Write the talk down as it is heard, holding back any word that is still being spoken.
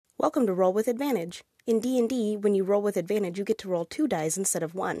Welcome to Roll with Advantage. In D&D, when you roll with advantage, you get to roll 2 dice instead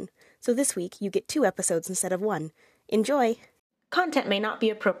of 1. So this week, you get 2 episodes instead of 1. Enjoy! Content may not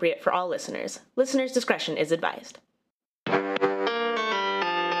be appropriate for all listeners. Listener's discretion is advised.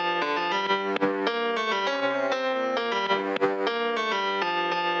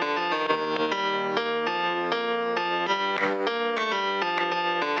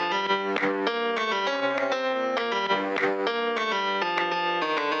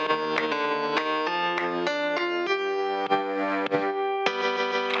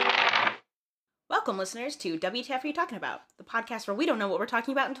 Welcome, listeners, to WTF Are You Talking About? The podcast where we don't know what we're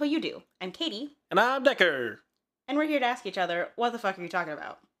talking about until you do. I'm Katie. And I'm Decker. And we're here to ask each other, what the fuck are you talking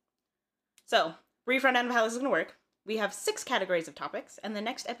about? So, brief rundown of how this is going to work. We have 6 categories of topics, and the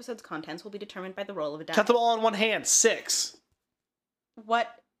next episode's contents will be determined by the roll of a die. Count them all in one hand. 6.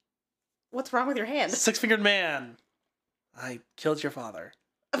 What's wrong with your hand? 6-fingered man. I killed your father.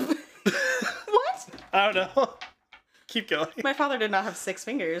 What? I don't know. Keep going. My father did not have 6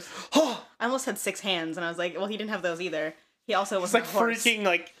 fingers. I almost had 6 hands, and I was like, well, he didn't have those either. He also was like a horse. freaking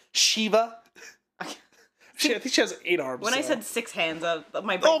like Shiva. I think she has 8 arms. When I said 6 hands,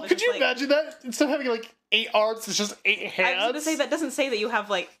 my brain was could just you like, imagine that? Instead of having like 8 arms, it's just 8 hands. I was going to say, that doesn't say that you have,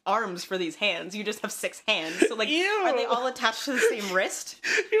 like, arms for these hands. You just have 6 hands. So, like, Ew. Are they all attached to the same wrist?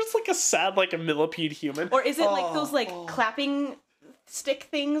 You're just like a sad, like a millipede human. Or is it like those, like, clapping stick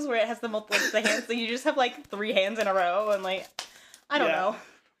things where it has the hands, so you just have, like, 3 hands in a row, and, like, I don't know.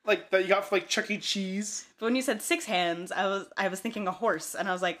 Like that you got for like Chuck E. Cheese. But when you said 6 hands, I was thinking a horse, and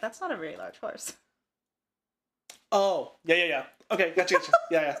I was like, that's not a very large horse. Oh, yeah. Okay, gotcha.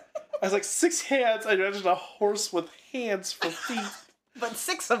 Yeah. I was like, 6 hands, I imagined a horse with hands for feet. But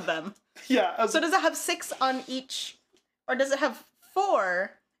 6 of them. Yeah. So does it have 6 on each, or does it have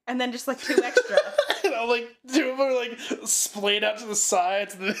 4, and then just, like, 2 extra? And I'm like, 2 of them are like splayed out to the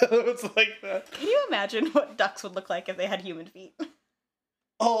sides, and the other one's like that. Can you imagine what ducks would look like if they had human feet?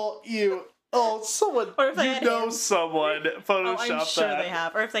 Oh, you. Oh, someone. Or if they you had know hands. someone Photoshop I'm sure that. they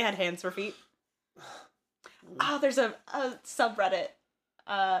have. Or if they had hands for feet. Oh, there's a subreddit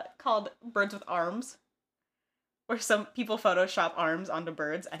called Birds with Arms, where some people Photoshop arms onto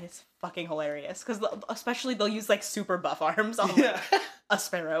birds, and it's fucking hilarious. Because especially they'll use, like, super buff arms on, like, a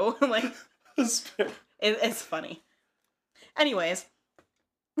sparrow. Like, it's funny. Anyways,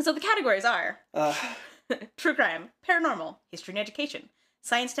 so the categories are true crime, paranormal, history and education,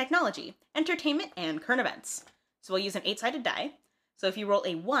 science technology, entertainment, and current events. So we'll use an 8-sided die. So if you roll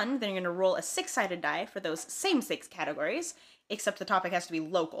a 1, then you're going to roll a 6-sided die for those same 6 categories, except the topic has to be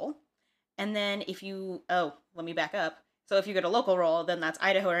local. And then if you... Oh, let me back up. So if you get a local roll, then that's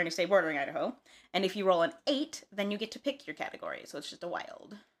Idaho or any state bordering Idaho. And if you roll an 8, then you get to pick your category. So it's just a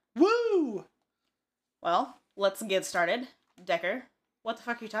wild. Woo! Well, let's get started. Decker, what the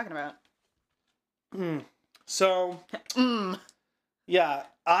fuck are you talking about? So... Yeah,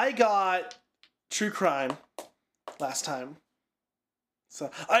 I got true crime last time. So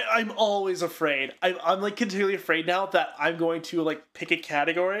I'm always afraid. I'm like continually afraid now that I'm going to like pick a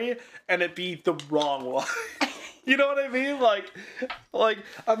category and it be the wrong one. You know what I mean? Like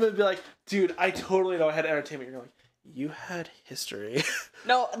I'm gonna be like, dude, I totally know I had entertainment. You're like, you had history.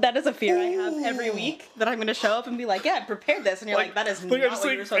 No, that is a fear I have every week, that I'm going to show up and be like, yeah, I prepared this, and you're like that is not what you were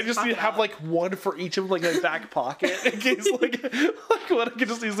supposed to talk about. I just need to have like one for each of them, like in my back pocket, in case like what I can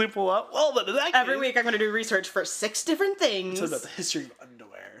just easily pull out. Well, then in that every case, week I'm going to do research for 6 different things. It's about the history of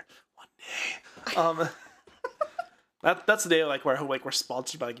underwear. One day. That's the day like where like we're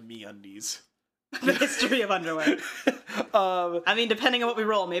sponsored by like MeUndies. The history of underwear. I mean, depending on what we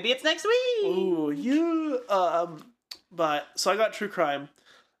roll, maybe it's next week. Ooh, but so I got true crime,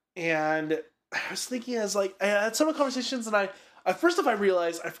 and I was thinking as like I had several conversations, and I first off I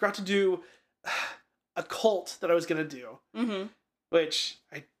realized I forgot to do a cult that I was gonna do, which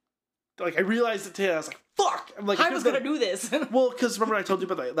I realized it today. I was like, fuck! I'm like, I was gonna do this. Well, because remember I told you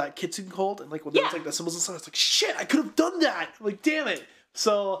about that Kitsune cult and like when there was like the symbols and stuff. I was like, shit! I could have done that. I'm like, damn it!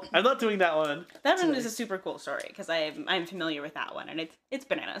 So I'm not doing that one. That one is a super cool story because I'm familiar with that one, and it's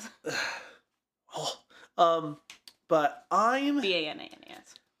bananas. But I'm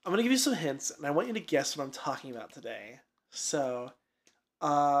BANANAS. I'm gonna give you some hints, and I want you to guess what I'm talking about today. So,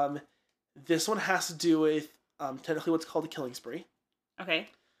 this one has to do with technically what's called a killing spree. Okay.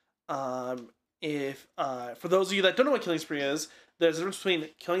 If for those of you that don't know what killing spree is, there's a difference between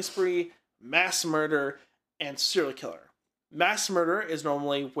killing spree, mass murder, and serial killer. Mass murder is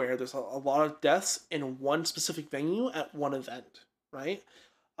normally where there's a lot of deaths in one specific venue at one event, right?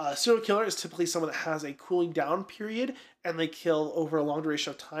 Serial killer is typically someone that has a cooling down period, and they kill over a long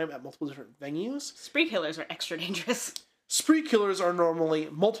duration of time at multiple different venues. Spree killers are extra dangerous. Spree killers are normally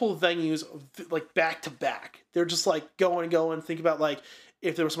multiple venues, like back to back. They're just like going and going. Think about like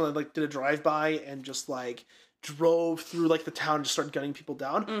if there was someone that like did a drive by and just like drove through like the town and just started gunning people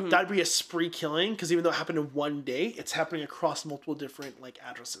down. That'd be a spree killing, because even though it happened in one day, it's happening across multiple different like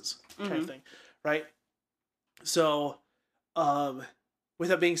addresses, kind of thing, right? So, with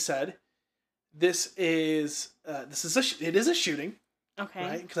that being said, it is a shooting, Okay.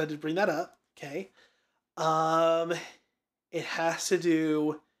 right? Because I did bring that up. Okay. It has to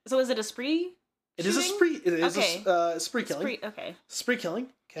do. So is it a spree? It is a spree. It is a spree killing. Spree, okay. Spree killing.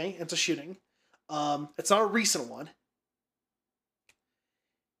 Okay, it's a shooting. It's not a recent one.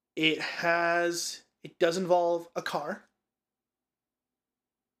 It does involve a car.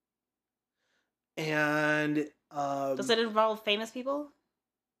 And does it involve famous people?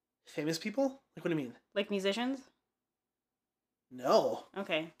 Famous people? Like, what do you mean? Like musicians? No.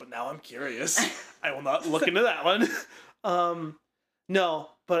 Okay. But now I'm curious. I will not look into that one. No,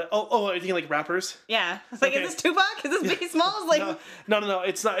 but are you thinking like rappers? Yeah. It's like, Okay. is this Tupac? Is this Biggie Smalls? Like, No.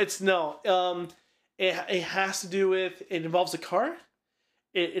 It's not. It's no. It has to do with. It involves a car.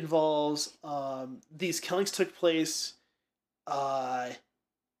 It involves these killings took place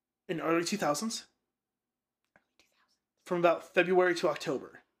in early 2000s. From about February to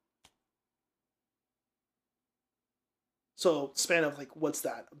October. So span of like, what's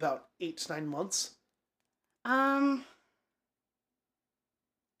that? About 8 to 9 months. I'll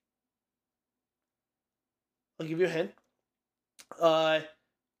give you a hint.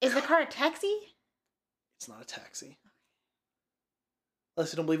 Is the car a taxi? It's not a taxi.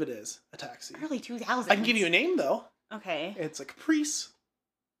 Unless you don't believe it is a taxi. Early 2000s. I can give you a name though. Okay. It's a Caprice.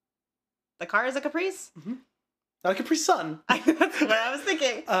 The car is a Caprice? Not a Capri Sun. That's what I was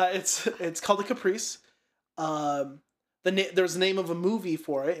thinking. It's called a Caprice. There's the name of a movie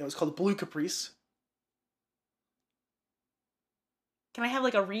for it. It was called Blue Caprice. Can I have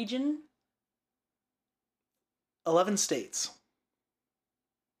like a region? 11 states.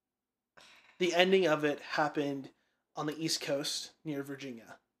 The ending of it happened on the East Coast near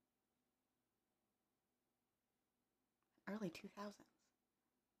Virginia. Early 2000s.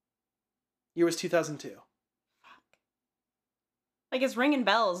 Year was 2002. Fuck. Like, it's ringing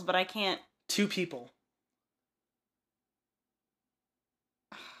bells, but I can't. 2 people.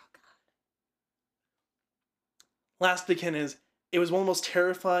 Oh, God. Last big hint is, it was one of the most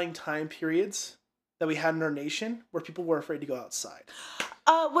terrifying time periods that we had in our nation where people were afraid to go outside.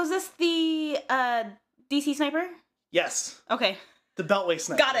 Was this the DC sniper? Yes. Okay. The Beltway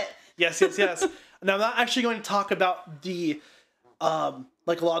sniper. Got it. Yes. Now, I'm not actually going to talk about the,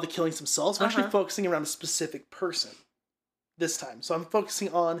 like a lot of the killings themselves. I'm actually focusing around a specific person this time. So I'm focusing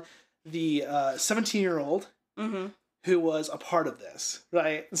on the 17-year-old who was a part of this,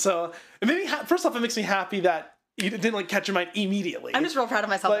 right? So, it made me first off, it makes me happy that you didn't like catch your mind immediately. I'm just real proud of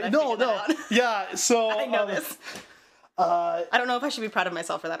myself. Like, no. Yeah, so... I know this. I don't know if I should be proud of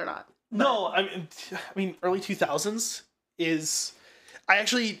myself for that or not. But... No, I mean, early 2000s is...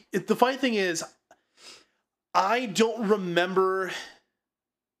 the funny thing is, I don't remember...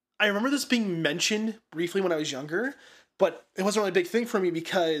 I remember this being mentioned briefly when I was younger, but it wasn't really a big thing for me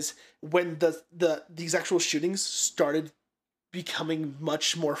because when these actual shootings started becoming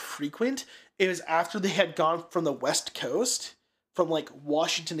much more frequent, it was after they had gone from the West Coast, from like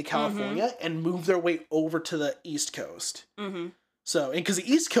Washington to California, and moved their way over to the East Coast. So, and because the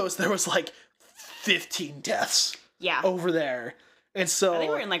East Coast, there was like 15 deaths over there. And so... they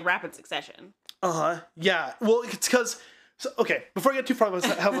were in like rapid succession. Yeah. Well, it's because... So, okay, before I get too far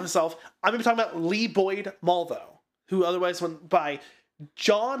ahead of myself, I'm going to be talking about Lee Boyd Malvo, who otherwise went by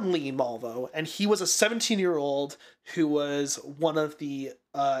John Lee Malvo, and he was a 17-year-old who was one of the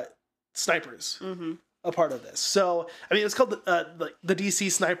snipers, a part of this. So, I mean, it's called the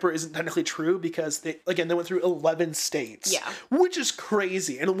DC sniper isn't technically true because they went through 11 states, which is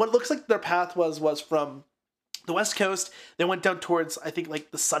crazy. And what it looks like their path was from the West Coast. They went down towards, I think,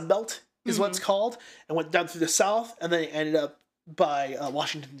 like the Sun Belt is what it's called, and went down through the South, and then they ended up by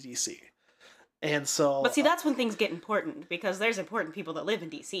Washington, D.C. And so... But see, that's when things get important, because there's important people that live in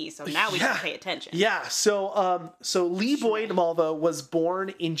D.C., so now we should pay attention. Yeah, so Lee Boyd Malvo was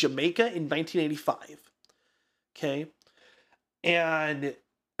born in Jamaica in 1985. Okay? And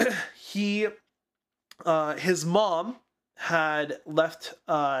his mom had left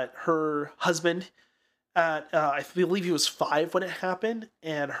her husband at, I believe he was 5 when it happened,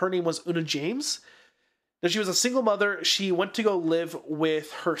 and her name was Una James. Now, she was a single mother. She went to go live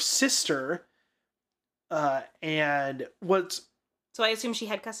with her sister, and was... So I assume she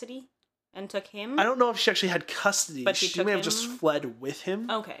had custody? and took him? I don't know if she actually had custody. But she she took may have him? just fled with him.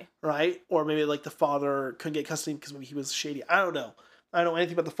 Okay. Right? Or maybe like the father couldn't get custody because maybe he was shady. I don't know. I don't know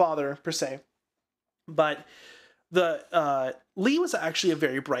anything about the father per se. But the Lee was actually a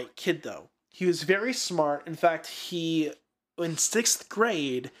very bright kid though. He was very smart. In fact, he in 6th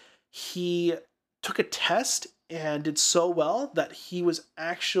grade, he took a test and did so well that he was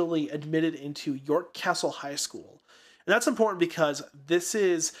actually admitted into York Castle High School. And that's important because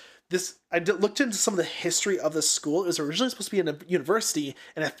looked into some of the history of the school. It was originally supposed to be in a university,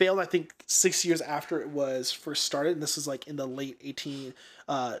 and it failed, I think, 6 years after it was first started. And this was like in the late 1800s.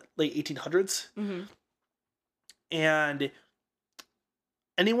 Mm-hmm. And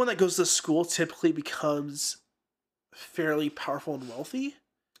anyone that goes to school typically becomes fairly powerful and wealthy.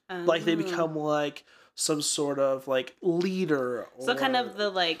 Like they become like some sort of like leader. So kind of the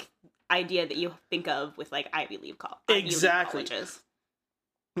like idea that you think of with like Ivy League colleges.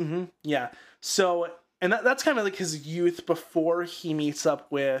 Mm-hmm. Yeah. So, and that's kind of like his youth before he meets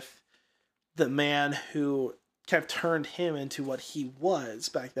up with the man who kind of turned him into what he was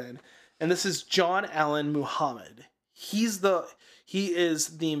back then. And this is John Allen Muhammad. He is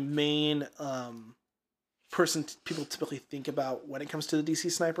the main person people typically think about when it comes to the DC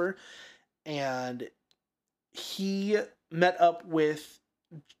Sniper. And he met up with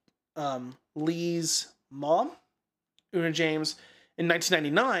Lee's mom, Una James, in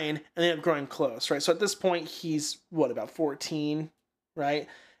 1999, and they ended up growing close, right? So at this point, he's, about 14, right?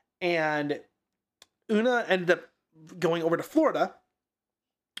 And Una ended up going over to Florida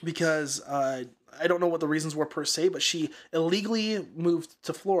because I don't know what the reasons were per se, but she illegally moved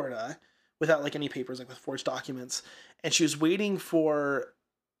to Florida without like any papers, like with forged documents, and she was waiting for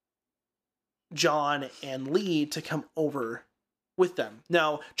John and Lee to come over with them.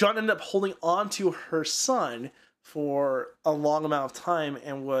 Now, John ended up holding on to her son for a long amount of time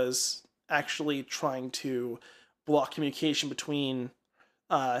and was actually trying to block communication between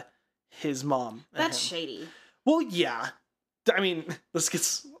his mom and That's him. shady. Well, yeah. I mean, this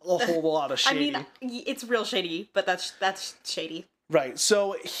gets a whole lot of shady. I mean, it's real shady, but that's shady. Right.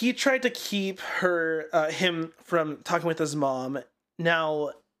 So he tried to keep him from talking with his mom.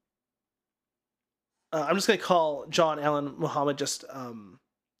 Now, I'm just going to call John Allen Muhammad I'm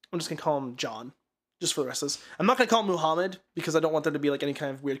just going to call him John, just for the rest of this. I'm not going to call him Muhammad because I don't want there to be like any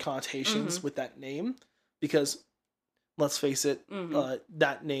kind of weird connotations with that name. Because, let's face it,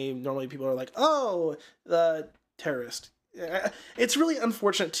 that name, normally people are like, oh, the terrorist. It's really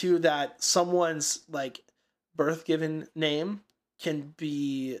unfortunate, too, that someone's like birth given name can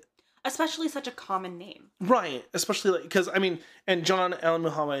be... Especially such a common name. Right. Especially like, because, I mean, and John Allen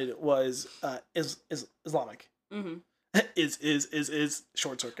Muhammad was Islamic. Mm-hmm. Is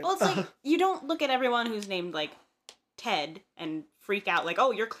short circuit. Well, it's like, you don't look at everyone who's named, like, Ted and freak out, like,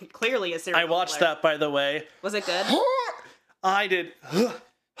 oh, you're clearly a serial killer. I watched that, by the way. Was it good? I did. So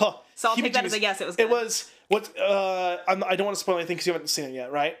I'll take that as a yes, it was good. It was, I don't want to spoil anything because you haven't seen it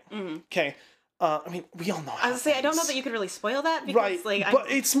yet, right? Mm-hmm. Okay. I mean, we all know how I was gonna say, I don't know that you could really spoil that because, right, like,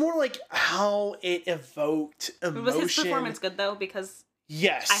 but it's more like how it evoked emotion. Was his performance good though? Because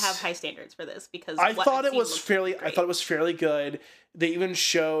yes, I have high standards for this because I thought it was fairly good. They even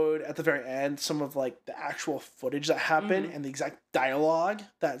showed at the very end some of like the actual footage that happened and the exact dialogue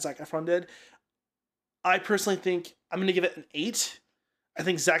that Zac Efron did. I personally think I'm going to give it an 8. I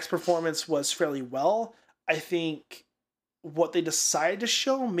think Zac's performance was fairly well. I think what they decided to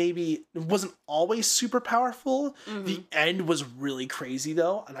show maybe wasn't always super powerful. The end was really crazy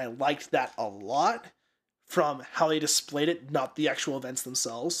though, and I liked that a lot from how they displayed it, not the actual events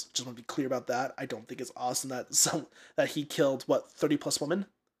themselves. Just want to be clear about that. I don't think it's awesome that he killed 30 plus women.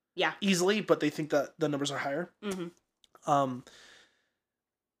 Yeah, easily, but they think that the numbers are higher.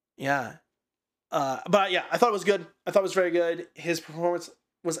 Yeah. But yeah, I thought it was good. I thought it was very good. His performance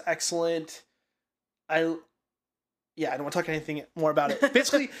was excellent. I don't want to talk anything more about it.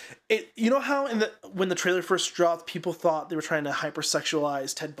 Basically, you know how when the trailer first dropped, people thought they were trying to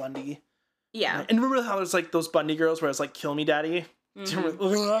hypersexualize Ted Bundy? Yeah. And remember how there's like those Bundy girls where it's like, kill me, daddy? No.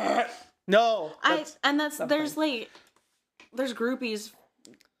 There's groupies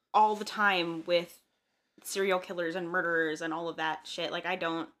all the time with serial killers and murderers and all of that shit. Like, it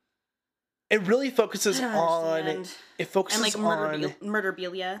really focuses on... It focuses and like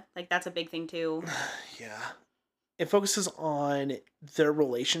murderbelia. Like, that's a big thing too. Yeah. It focuses on their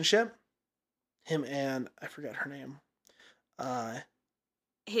relationship. Him and... I forgot her name.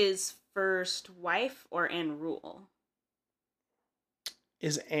 His first wife or Anne Rule?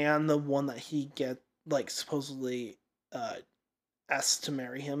 Is Anne the one that he supposedly asked to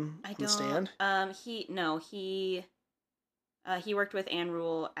marry him on the stand? He He worked with Anne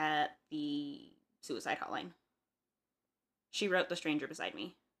Rule at the suicide hotline. She wrote The Stranger Beside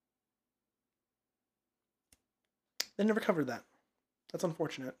Me. They never covered that. That's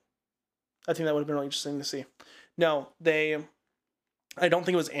unfortunate. I think that would have been really interesting to see. No, I don't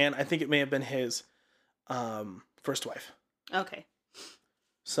think it was Anne. I think it may have been his first wife. Okay.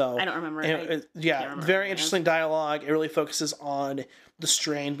 So I don't remember. Very interesting dialogue. It really focuses on the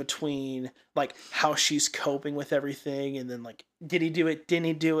strain between like how she's coping with everything, and then like, did he do it? Didn't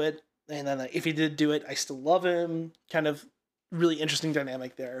he do it? And then if he did do it, I still love him. Kind of really interesting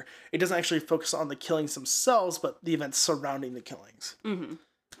dynamic there. It doesn't actually focus on the killings themselves, but the events surrounding the killings,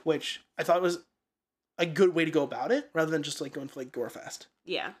 which I thought was a good way to go about it, rather than just like going for like gore fest.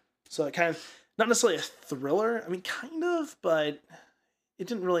 Yeah. So it kind of, not necessarily a thriller. I mean, kind of, but it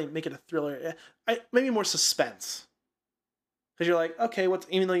didn't really make it a thriller. Maybe more suspense. Because you're like, okay,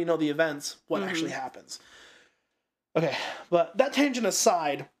 even though you know the events, what actually happens? Okay, but that tangent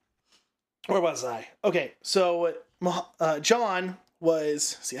aside, where was I? Okay, so John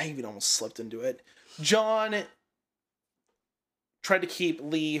was... See, I even almost slipped into it. John tried to keep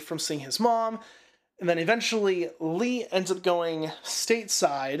Lee from seeing his mom, and then eventually Lee ends up going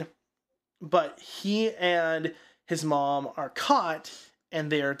stateside, but he and his mom are caught,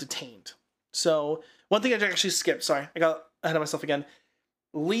 and they are detained. So, one thing I actually skipped, sorry, I got ahead of myself again.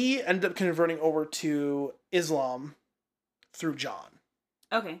 Lee ended up converting over to Islam through John.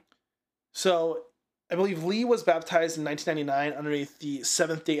 Okay. So, I believe Lee was baptized in 1999 underneath the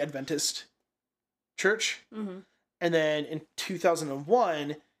Seventh-day Adventist Church. And then in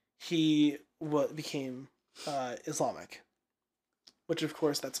 2001, he became Islamic. Which, of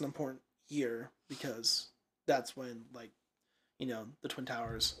course, that's an important year, because that's when, like, you know, the Twin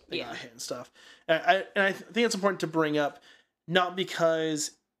Towers, they got hit and stuff. And I think it's important to bring up, not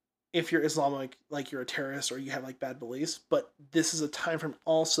because if you're Islamic, like, you're a terrorist or you have, like, bad beliefs, but this is a time frame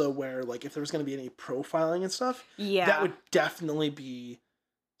also where, like, if there was going to be any profiling and stuff, that would definitely be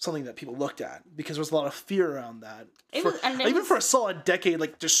something that people looked at, because there was a lot of fear around that. Even for a solid decade,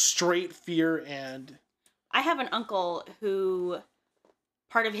 like, just straight fear. And I have an uncle who,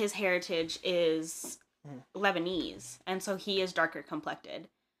 part of his heritage is Lebanese, and so he is darker complected,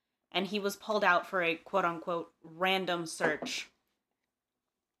 and he was pulled out for a quote-unquote random search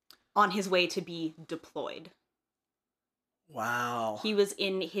on his way to be deployed. Wow. He was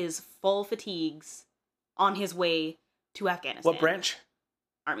in his full fatigues on his way to Afghanistan. What branch?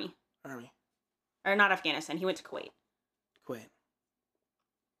 Army. Or not Afghanistan, he went to Kuwait.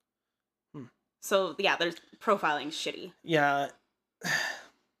 So, yeah, there's profiling shitty. Yeah.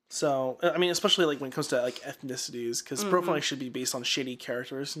 So, I mean, especially, like, when it comes to, like, ethnicities, because profiling should be based on shady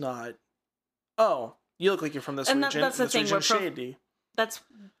characters, not, oh, you look like you're from this region. That's the thing, where shady. That's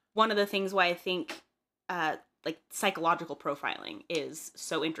one of the things why I think, like, psychological profiling is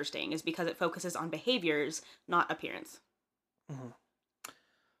so interesting, is because it focuses on behaviors, not appearance.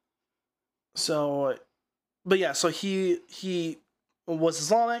 So, but yeah, so he was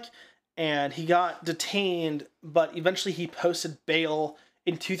Islamic, and he got detained, but eventually he posted bail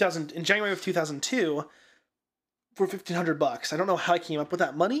in January of 2002 for $1,500. I don't know how he came up with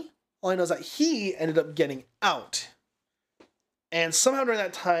that money. All I know is that he ended up getting out. And somehow during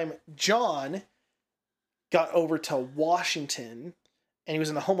that time, John got over to Washington, and he was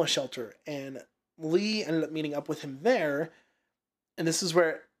in a homeless shelter, and Lee ended up meeting up with him there. And this is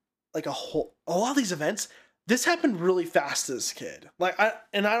where, like, a lot of these events, this happened really fast as a kid. Like, I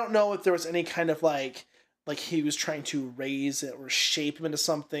don't know if there was any kind of like he was trying to raise it or shape him into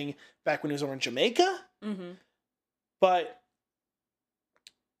something back when he was over in Jamaica. But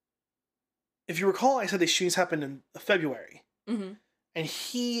if you recall, I said these shootings happened in February. And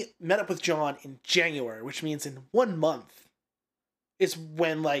he met up with John in January, which means in 1 month is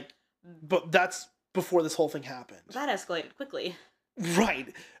when, like, but that's before this whole thing happened. That escalated quickly. Right.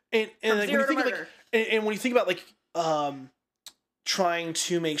 And like, when you think of, like, and when you think about, like, trying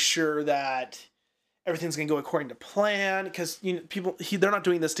to make sure that everything's gonna go according to plan, because, you know, they're not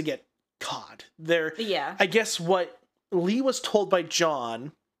doing this to get caught. I guess what Lee was told by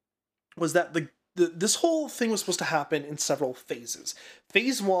John was that this whole thing was supposed to happen in several phases.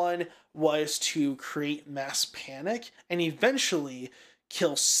 Phase 1 was to create mass panic and eventually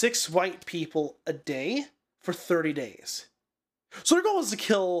kill 6 white people a day for 30 days. So their goal was to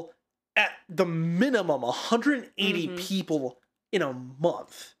kill, at the minimum, 180 people in a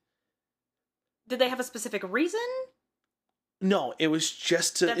month. Did they have a specific reason? No, it was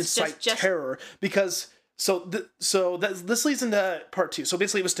just to incite terror. Because, this leads into part 2. So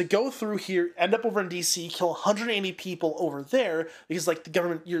basically it was to go through here, end up over in DC, kill 180 people over there, because, like,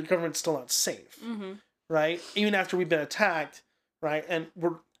 your government's still not safe. right? Even after we've been attacked, right? And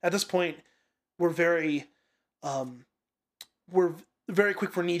we're at this point, we're very, we're very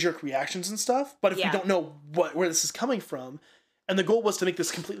quick for knee-jerk reactions and stuff. But if we don't know where this is coming from, and the goal was to make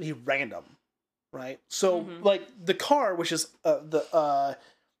this completely random, right? So like the car, which is the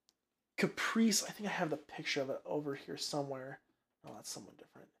Caprice, I think I have the picture of it over here somewhere. Oh, that's someone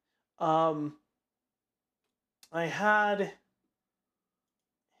different. I had.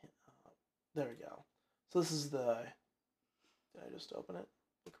 There we go. So this is the. Did I just open it?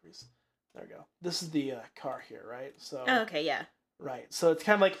 The Caprice. There we go. This is the car here, right? So. Oh, okay, yeah. Right. So it's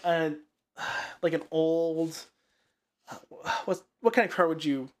kind of like an old. What kind of car would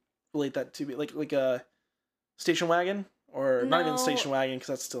you relate that to? Be like a station wagon, or not even a station wagon because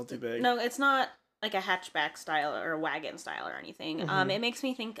that's still too big. No, it's not like a hatchback style or a wagon style or anything. It makes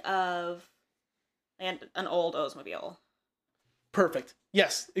me think of an old Oldsmobile. Perfect.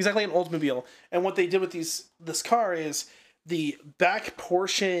 Yes, exactly, an Oldsmobile. And what they did with this car is the back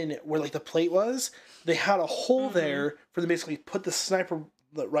portion where like the plate was, they had a hole there for them to basically put the sniper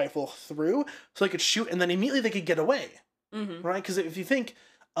rifle through so they could shoot, and then immediately they could get away. Right? Because if you think,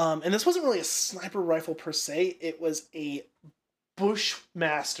 and this wasn't really a sniper rifle per se, it was a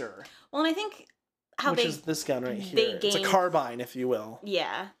Bushmaster. Well, and I think which is this gun right here. It's a carbine, if you will.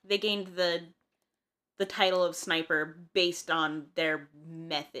 Yeah, they gained the title of sniper based on their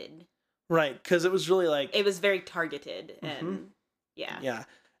method. Right, because it was really like... It was very targeted, and yeah. Yeah,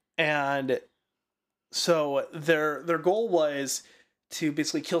 and so their goal was to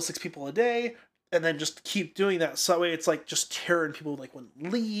basically kill 6 people a day, and then just keep doing that. So that way it's like just terror, and people like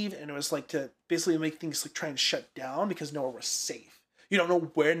wouldn't leave, and it was like to basically make things like try and shut down because nowhere was safe. You don't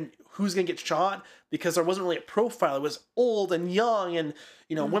know who's gonna get shot because there wasn't really a profile. It was old and young, and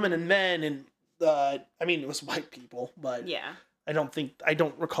women and men, and I mean it was white people, but yeah, I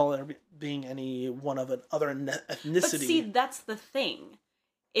don't recall there being any one of an other ethnicity. But see, that's the thing.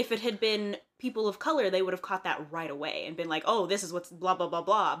 If it had been people of color, they would have caught that right away and been like, "Oh, this is what's blah blah blah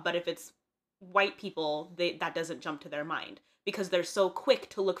blah." But if it's white people, that doesn't jump to their mind because they're so quick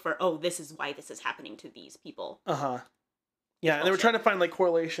to look for, "Oh, this is why this is happening to these people." Yeah, and they were trying to find like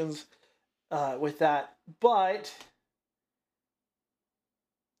correlations with that, but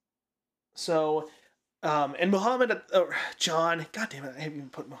so and Muhammad John, god damn it, I haven't even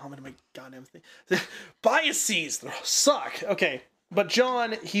put Muhammad in my goddamn thing. Biases, they suck. Okay, but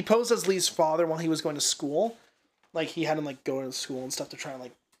John, he posed as Lee's father while he was going to school. Like he had him like go to school and stuff to try and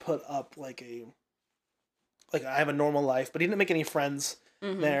like put up like I have a normal life, but he didn't make any friends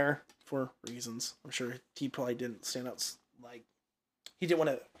there for reasons. I'm sure he probably didn't stand out. Like, he didn't want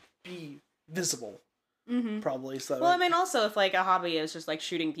to be visible, probably. So well, I mean, also, if, like, a hobby is just, like,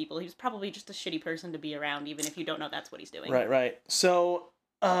 shooting people, he's probably just a shitty person to be around, even if you don't know that's what he's doing. Right. So,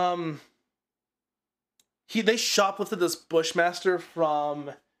 they shoplifted this Bushmaster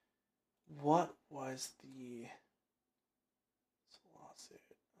from, what was the lawsuit?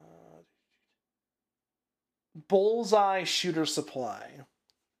 Bullseye Shooter Supply.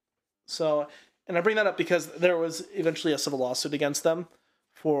 So... And I bring that up because there was eventually a civil lawsuit against them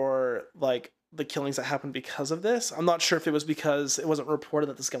for, like, the killings that happened because of this. I'm not sure if it was because it wasn't reported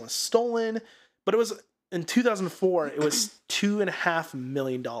that this gun was stolen, but it was, in 2004, it was $2.5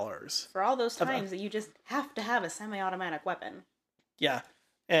 million. For all those times that you just have to have a semi-automatic weapon. Yeah.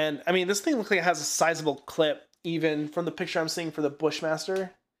 And, I mean, this thing looks like it has a sizable clip, even from the picture I'm seeing for the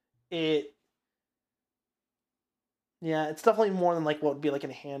Bushmaster. Yeah, it's definitely more than, like, what would be, like, in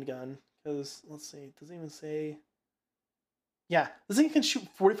a handgun. Because, let's see, does it even say... Yeah, this thing can shoot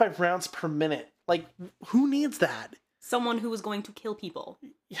 45 rounds per minute. Like, who needs that? Someone who is going to kill people.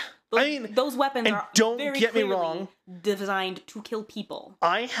 Yeah, those weapons are don't very get me wrong, designed to kill people.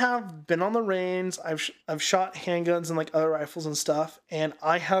 I have been on the range. I've shot handguns and like other rifles and stuff, and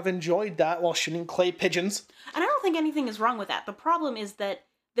I have enjoyed that while shooting clay pigeons. And I don't think anything is wrong with that. The problem is that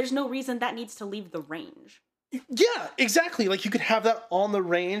there's no reason that needs to leave the range. Yeah, exactly. Like, you could have that on the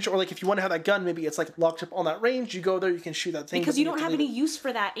range, or like if you want to have that gun, maybe it's like locked up on that range. You go there, you can shoot that thing. Because you don't have any use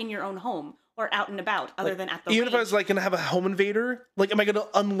for that in your own home or out and about, other than at the range. Even if I was like gonna have a home invader, like, am I gonna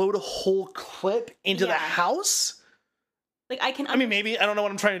unload a whole clip into the house? Like, I mean, maybe I don't know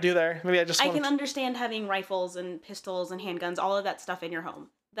what I'm trying to do there. Maybe I can understand having rifles and pistols and handguns, all of that stuff in your home.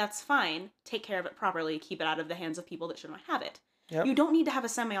 That's fine. Take care of it properly. Keep it out of the hands of people that should not have it. Yep. You don't need to have a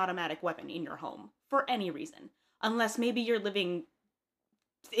semi-automatic weapon in your home for any reason. Unless maybe you're living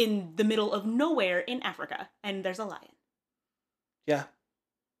in the middle of nowhere in Africa and there's a lion. Yeah.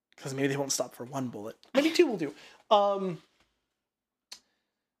 Because maybe they won't stop for one bullet. Maybe 2 will do. Where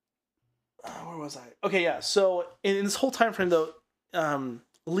was I? Okay, yeah. So in this whole time frame, though,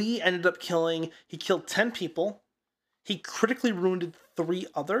 Lee ended up he killed 10 people. He critically wounded 3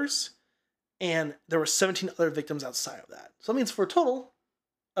 others. And there were 17 other victims outside of that. So that means for a total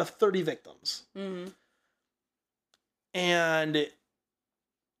of 30 victims. Mm-hmm. And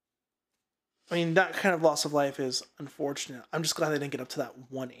I mean, that kind of loss of life is unfortunate. I'm just glad they didn't get up to that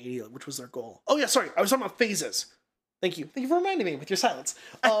 180, which was their goal. Oh yeah, sorry. I was talking about phases. Thank you. Thank you for reminding me with your silence.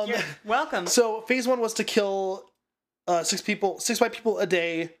 You're welcome. So phase 1 was to kill 6 white people a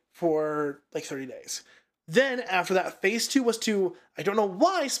day for like 30 days. Then after that, phase 2 was to, I don't know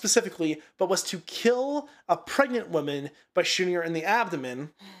why specifically, but was to kill a pregnant woman by shooting her in the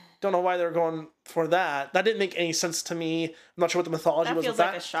abdomen. Don't know why they were going for that. That didn't make any sense to me. I'm not sure what the mythology was with that.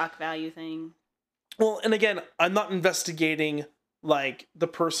 That feels like a shock value thing. Well, and again, I'm not investigating like the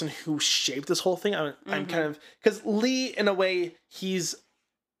person who shaped this whole thing. I'm kind of, because Lee, in a way, he's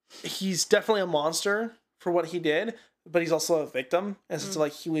definitely a monster for what he did, but he's also a victim, and it's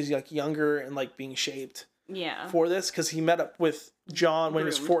like he was like younger and like being shaped. Yeah. For this, because he met up with John when he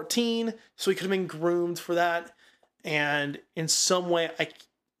was 14, so he could have been groomed for that. And in some way, I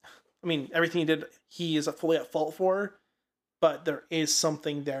mean, everything he did, he is fully at fault for, but there is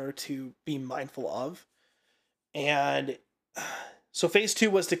something there to be mindful of. And so phase 2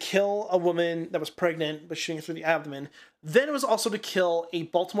 was to kill a woman that was pregnant by shooting her through the abdomen. Then it was also to kill a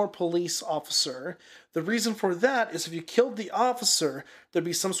Baltimore police officer. The reason for that is if you killed the officer, there'd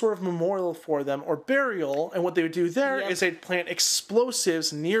be some sort of memorial for them or burial. And what they would do there is they'd plant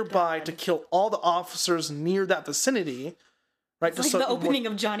explosives nearby to kill all the officers near that vicinity. Right? It's like the opening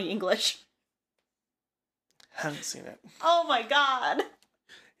of Johnny English. Haven't seen it. Oh my god.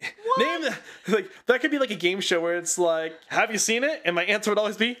 Name that, like, that could be like a game show where it's like, have you seen it? And my answer would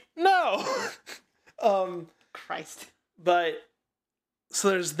always be no. Christ. But so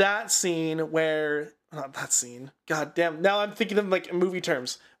there's that scene where, not that scene. God damn. Now I'm thinking of like movie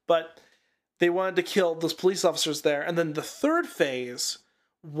terms. But they wanted to kill those police officers there, and then the third phase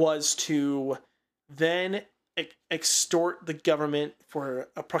was to then extort the government for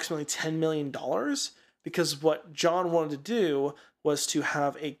approximately $10 million, because what John wanted to do was to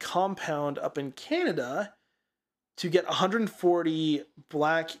have a compound up in Canada to get 140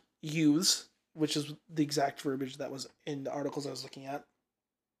 black youths, which is the exact verbiage that was in the articles I was looking at.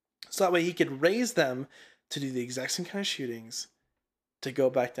 So that way he could raise them to do the exact same kind of shootings, to go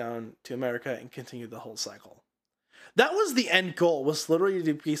back down to America and continue the whole cycle. That was the end goal, was literally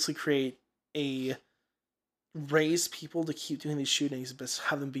to basically create raise people to keep doing these shootings, but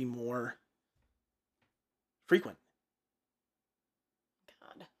have them be more frequent.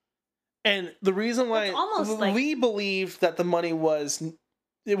 And the reason why we believe that the money was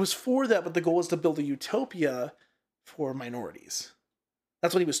for that, but the goal was to build a utopia for minorities.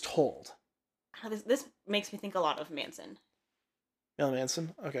 That's what he was told. This makes me think a lot of Manson. Marilyn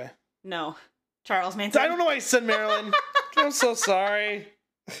Manson? Okay. No. Charles Manson. I don't know why I said Marilyn. I'm so sorry.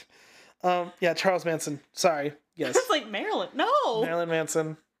 Yeah, Charles Manson. Sorry. Yes. It's like Marilyn. No. Marilyn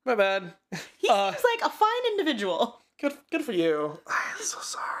Manson. My bad. He seems like a fine individual. Good for you. I'm so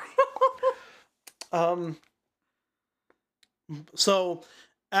sorry. So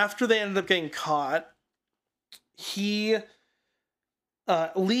after they ended up getting caught, Lee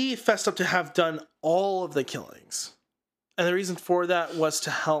fessed up to have done all of the killings. And the reason for that was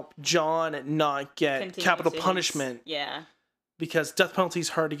to help John not get capital punishment. Yeah. Because death penalty is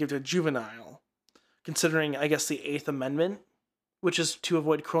hard to give to a juvenile, considering, I guess, the 8th Amendment, which is to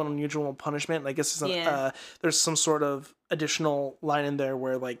avoid cruel and unusual punishment. And I guess there's some sort of additional line in there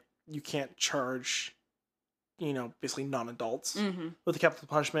where, like, you can't charge, basically non-adults with the capital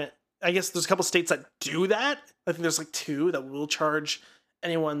punishment. I guess there's a couple states that do that. I think there's like 2 that will charge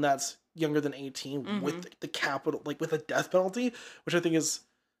anyone that's younger than 18 with the capital, like with a death penalty, which I think is...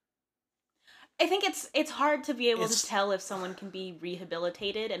 I think it's hard to be able to tell if someone can be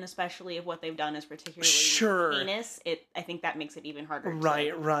rehabilitated, and especially if what they've done is particularly heinous. I think that makes it even harder.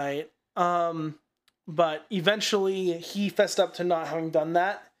 Right. But eventually he fessed up to not having done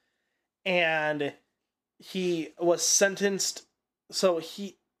that, and he was sentenced. So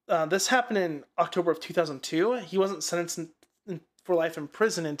this happened in October of 2002. He wasn't sentenced for life in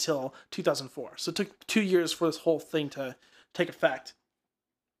prison until 2004. So it took 2 years for this whole thing to take effect.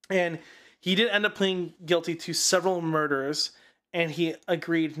 And he did end up pleading guilty to several murders, and he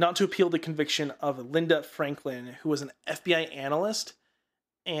agreed not to appeal the conviction of Linda Franklin, who was an FBI analyst.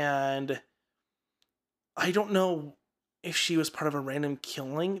 And I don't know if she was part of a random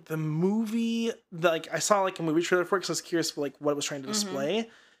killing. The movie, I saw a movie trailer for it because I was curious what it was trying to display.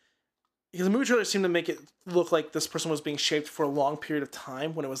 Because the movie trailer seemed to make it look like this person was being shaped for a long period of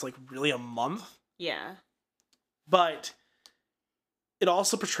time when it was really a month. Yeah. But it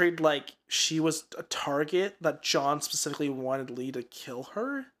also portrayed like she was a target that John specifically wanted Lee to kill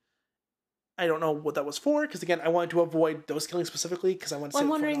her. I don't know what that was for, because again, I wanted to avoid those killings specifically, because I wanted to save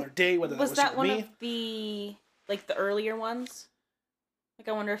it for another day, whether was that that was one me. of the like the earlier ones? Like,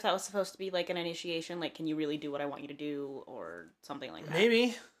 I wonder if that was supposed to be like an initiation, like, can you really do what I want you to do, or something like that.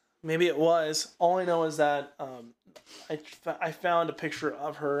 Maybe it was. All I know is that I found a picture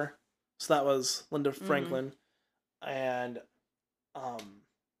of her, so that was Linda Franklin, and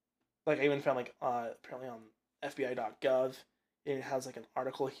like I even found like apparently on FBI.gov, it has like an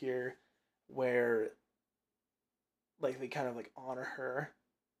article here where like they kind of like honor her.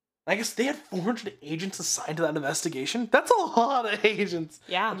 I guess they had 400 agents assigned to that investigation. That's a lot of agents.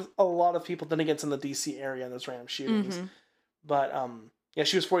 Yeah. There's a lot of people. Then it gets in the DC area and those random shootings. But yeah,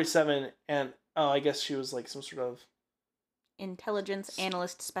 she was 47, and I guess she was like some sort of intelligence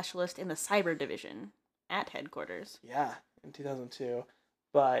analyst specialist in the cyber division at headquarters. Yeah, in 2002.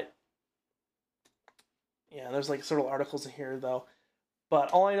 But yeah, there's like several articles in here though.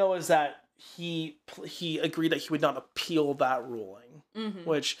 But all I know is that he agreed that he would not appeal that ruling,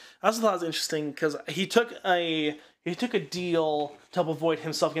 which I also thought was interesting because he took a deal to help avoid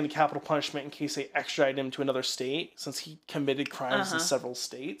himself getting capital punishment in case they extradited him to another state, since he committed crimes in several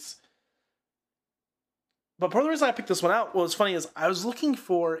states. But part of the reason I picked this one out, what was funny is I was looking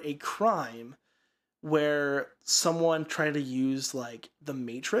for a crime where someone tried to use like the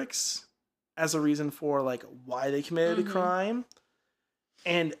Matrix as a reason for like why they committed a crime,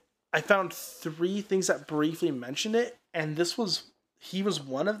 and I found 3 things that briefly mentioned it, and he was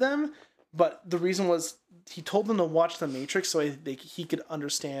one of them. But the reason was he told them to watch the Matrix so he could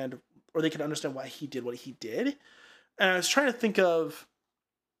understand, or they could understand why he did what he did. And I was trying to think of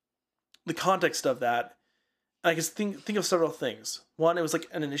the context of that. I guess think of several things. One, it was like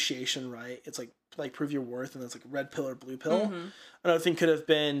an initiation, right? It's like prove your worth, and it's like red pill or blue pill. Another thing could have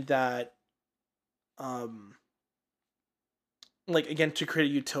been that, like again, to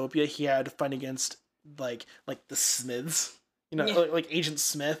create a utopia, he had to fight against like the Smiths, like Agent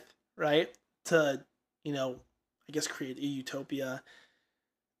Smith, right? To I guess create a utopia.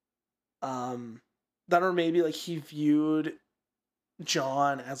 That, or maybe like he viewed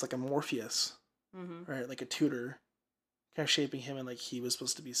John as like a Morpheus. Right, like a tutor, kind of shaping him, and like he was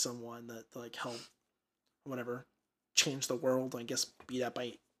supposed to be someone that like help, whatever, change the world. I guess be that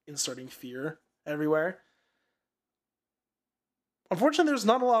by inserting fear everywhere. Unfortunately, there's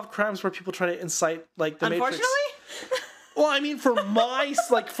not a lot of crimes where people try to incite like the Matrix. Well, I mean, for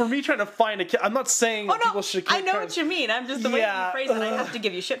me trying to find a kid, I'm not saying that people should. I know what you mean. I'm just the way you phrase it. I have to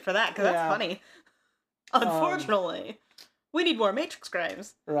give you shit for that because that's funny. Unfortunately, we need more Matrix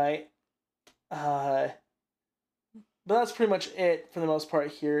crimes. Right. But that's pretty much it for the most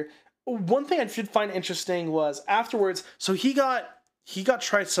part here. One thing I did find interesting was afterwards, so he got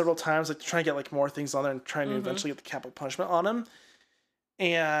tried several times, like to try and get like more things on there and trying to eventually get the capital punishment on him.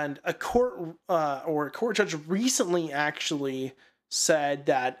 And a court judge recently actually said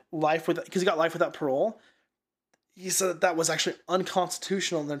that because he got life without parole, he said that was actually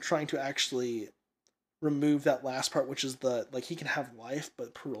unconstitutional, and they're trying to actually remove that last part, which is he can have life,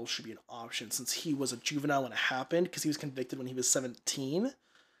 but parole should be an option since he was a juvenile when it happened, because he was convicted when he was 17,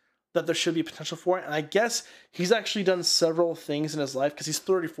 that there should be potential for it. And I guess he's actually done several things in his life, because he's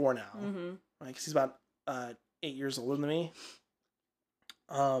 34 now, right? Because he's about 8 years older than me.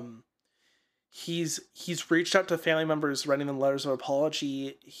 He's reached out to family members, writing them letters of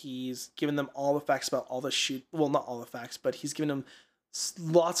apology. He's given them all the facts about all the well, not all the facts, but he's given them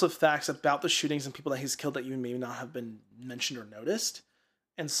lots of facts about the shootings and people that he's killed that you may not have been mentioned or noticed.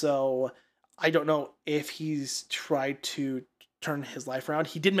 And so I don't know if he's tried to turn his life around.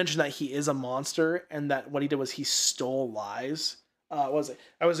 He did mention that he is a monster, and that what he did was he stole lives. I was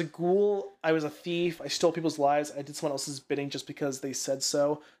a ghoul, I was a thief, I stole people's lives, I did someone else's bidding just because they said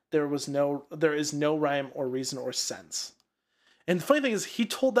so. There is no rhyme or reason or sense. And the funny thing is, he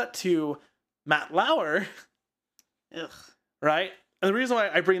told that to Matt Lauer. Ugh. Right? And the reason why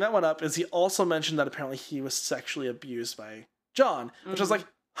I bring that one up is he also mentioned that apparently he was sexually abused by John, which I was like,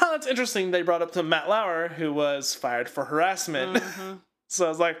 that's interesting. They brought up to Matt Lauer, who was fired for harassment. So I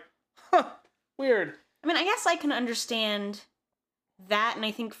was like, weird. I mean, I guess I can understand that, and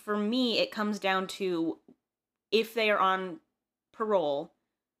I think for me, it comes down to if they are on parole,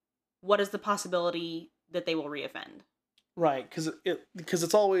 what is the possibility that they will reoffend? Right, because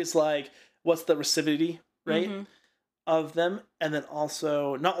it's always like, what's the recidivity rate of them, and then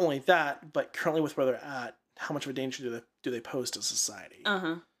also not only that, but currently with where they're at, how much of a danger do they pose to society?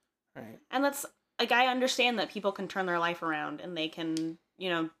 Right, and that's like, I understand that people can turn their life around and they can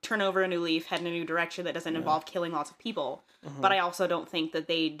turn over a new leaf, head in a new direction that doesn't involve killing lots of people. But I also don't think that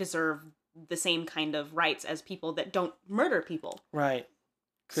they deserve the same kind of rights as people that don't murder people. Right.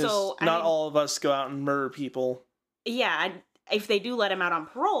 So not all of us go out and murder people. Yeah, if they do let him out on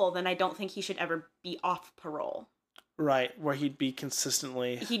parole, then I don't think he should ever be off parole. Right, where he'd be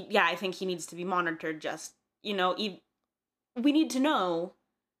consistently. I think he needs to be monitored. Just we need to know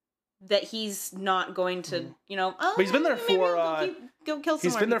that he's not going to, But he's been there for go kill some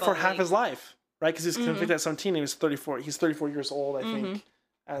he's been there for half his life, right? Because he was Mm-hmm. convicted at 17. He was 34. He's 34 years old, I think,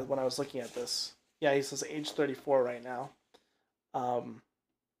 when I was looking at this. Yeah, he's his age 34 right now.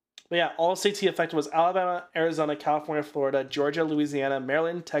 But yeah, all states he affected was Alabama, Arizona, California, Florida, Georgia, Louisiana,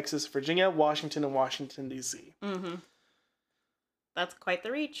 Maryland, Texas, Virginia, Washington, and Washington, D.C. Mm-hmm. That's quite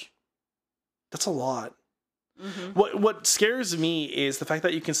the reach. That's a lot. Mm-hmm. What scares me is the fact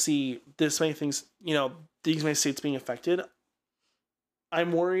that you can see this many things, these many states being affected.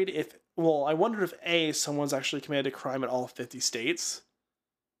 I'm worried I wonder if someone's actually committed a crime in all 50 states.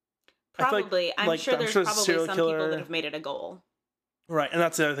 Probably. I'm sure there's probably some people that have made it a goal. Right, and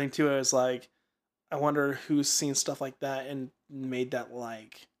that's the other thing too, is I wonder who's seen stuff like that and made that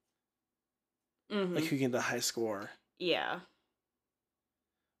who can get the high score. Yeah.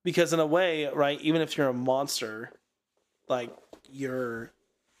 Because in a way, right, even if you're a monster,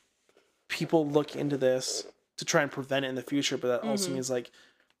 people look into this to try and prevent it in the future, but that also means I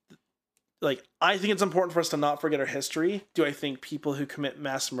think it's important for us to not forget our history. Do I think people who commit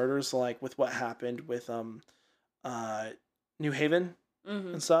mass murders, with what happened with New Haven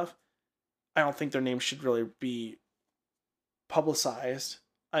and stuff, I don't think their names should really be publicized.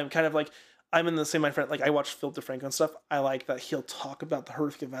 I'm kind of I'm in the same mind frame. I watch Philip DeFranco and stuff. I like that he'll talk about the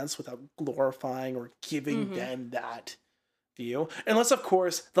horrific events without glorifying or giving them that view. Unless, of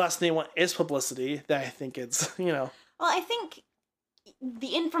course, the last thing they want is publicity. That I think it's, Well, I think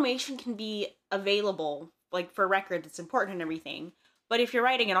the information can be available, for record that's important and everything. But if you're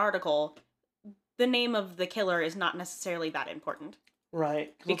writing an article, the name of the killer is not necessarily that important.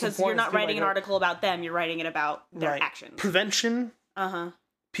 Right. Because you're not writing an article about them, you're writing it about their actions. Prevention.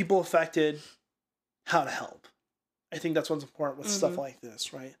 People affected, how to help. I think that's what's important with stuff like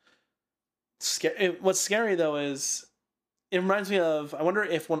this, right? What's scary, though, is it reminds me of, I wonder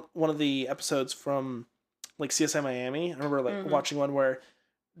if one of the episodes from, CSI Miami, I remember, watching one where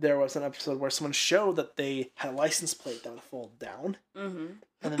there was an episode where someone showed that they had a license plate that would fold down, and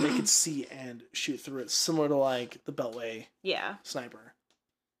then they could see and shoot through it, similar to, the Beltway sniper.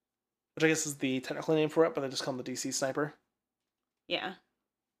 Which I guess is the technical name for it, but they just call them the DC sniper. Yeah.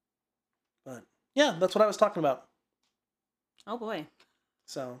 But, yeah, that's what I was talking about. Oh, boy.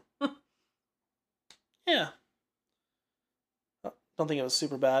 So, yeah. Don't think it was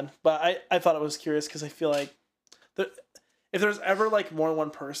super bad. But I thought it was curious because I feel like if there's ever, more than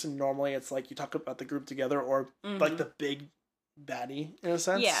one person, normally it's you talk about the group together or, the big baddie, in a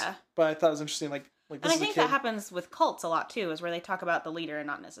sense. Yeah. But I thought it was interesting, this and I think that happens with cults a lot, too, is where they talk about the leader and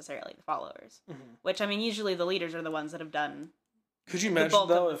not necessarily the followers. Which, usually the leaders are the ones that have done... Could you imagine, the bulk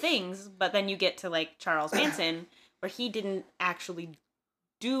though, of the things, but then you get to Charles Manson, where he didn't actually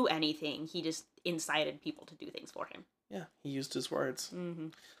do anything. He just incited people to do things for him. Yeah, he used his words.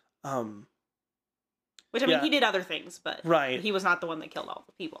 Which he did other things, but he was not the one that killed all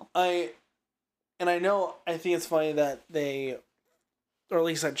the people. I think it's funny that or at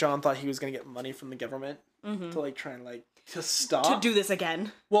least that John thought he was going to get money from the government to try and to stop to do this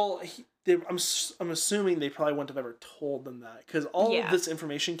again. Well, I'm assuming they probably wouldn't have ever told them that because all of this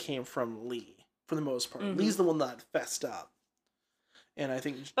information came from Lee for the most part. Lee's the one that fessed up, and I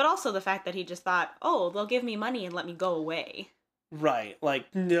think. But also the fact that he just thought, "Oh, they'll give me money and let me go away." Right,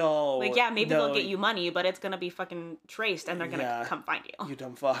 no. Maybe they'll get you money, but it's gonna be fucking traced, and they're gonna come find you. You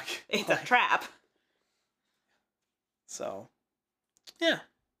dumb fuck. It's a trap. So, yeah.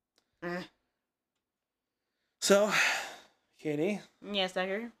 So. Katie? Yes,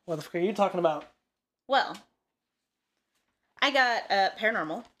 Dagger? What the fuck are you talking about? Well, I got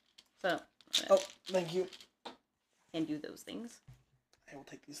paranormal, so... Oh, thank you. And do those things. I will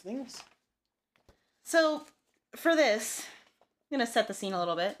take these things. So, for this, I'm going to set the scene a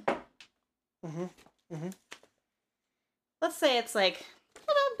little bit. Let's say it's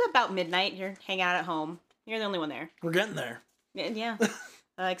about midnight, you're hanging out at home. You're the only one there. We're getting there. Yeah.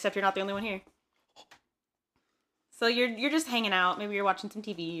 Except you're not the only one here. So you're just hanging out. Maybe you're watching some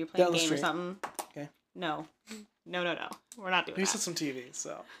TV. You're playing a game or something. Okay. No. We're not doing that. You said some TV,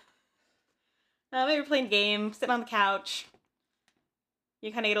 so. Maybe you're playing a game, sitting on the couch.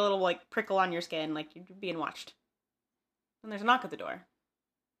 You kind of get a little prickle on your skin, like you're being watched. And there's a knock at the door.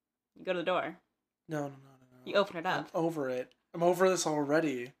 You go to the door. No. You open it up. I'm over it. I'm over this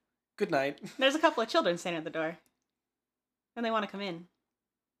already. Good night. There's a couple of children standing at the door. And they want to come in.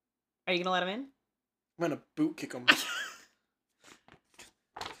 Are you going to let them in? I'm gonna boot kick them.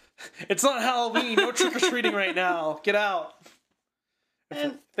 It's not Halloween. No trick-or-treating right now. Get out.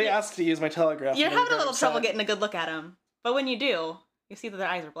 If they ask to use my telegraph. You're having a little trouble getting a good look at them. But when you do, you see that their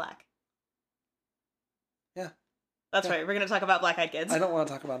eyes are black. Yeah. That's right. We're going to talk about Black-Eyed Kids. I don't want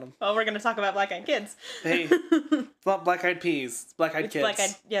to talk about them. Well, we're going to talk about Black-Eyed Kids. Hey, it's not Black-Eyed Peas. It's Black-Eyed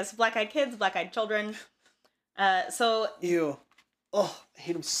Kids. Black-Eyed Kids, Black-Eyed Children. Ew. Oh, I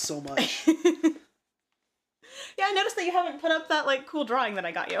hate them so much. Yeah, I noticed that you haven't put up that, like, cool drawing that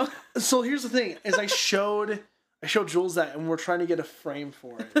I got you. So here's the thing, is I showed Jules that, and we're trying to get a frame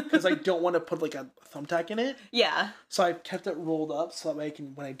for it, because I don't want to put, like, a thumbtack in it. Yeah. So I've kept it rolled up, so that way I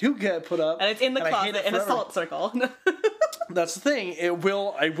can, when I do get it put up... And it's in the closet in a salt circle. That's the thing, I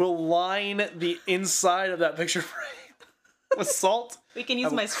will line the inside of that picture frame with salt. We can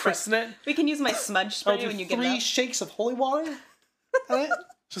use my christen it. We can use my smudge spray when you get it up. 3 shakes of holy water on it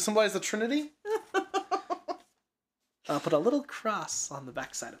to symbolize the Trinity. I'll put a little cross on the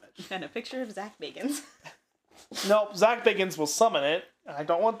backside of it. And a picture of Zach Bagans. Nope, Zach Bagans will summon it. I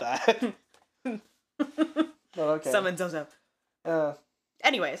don't want that. But okay. Summon Zozo.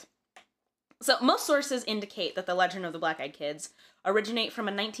 Anyways. So most sources indicate that the legend of the Black-Eyed Kids originate from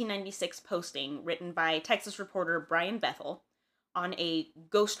a 1996 posting written by Texas reporter Brian Bethel on a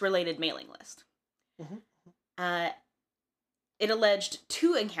ghost-related mailing list. Mm-hmm. It alleged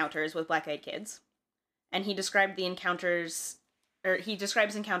 2 encounters with Black-Eyed Kids, and he describes encountering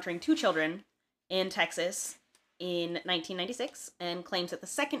 2 children in Texas in 1996, and claims that a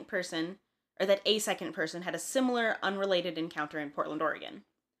second person had a similar unrelated encounter in Portland, Oregon.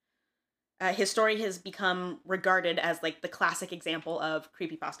 His story has become regarded as, like, the classic example of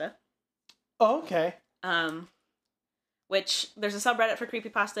creepypasta. Oh, okay. Which, there's a subreddit for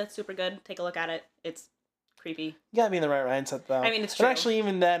creepypasta. It's super good. Take a look at it. It's creepy. You gotta be in the right mindset, though. I mean, it's true. And actually,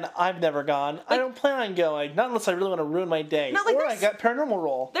 even then, I've never gone. Like, I don't plan on going. Not unless I really want to ruin my day. Not like or I got paranormal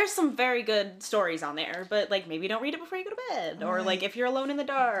roll. There's some very good stories on there, but, like, maybe don't read it before you go to bed. Or, like, if you're alone in the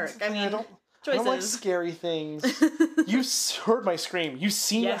dark. I mean, choices. I don't like scary things. You heard my scream. You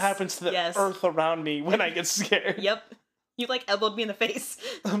see what happens to the earth around me when I get scared. Yep. You, like, elbowed me in the face.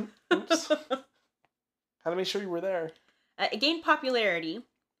 Oops. How to make sure you were there. It gained popularity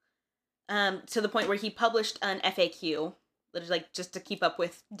to the point where he published an FAQ, like, just to keep up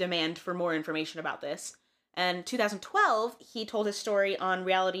with demand for more information about this. And 2012, he told his story on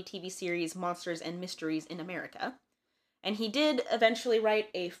reality TV series Monsters and Mysteries in America. And he did eventually write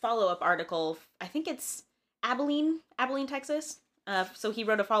a follow-up article, I think it's Abilene, Texas. So he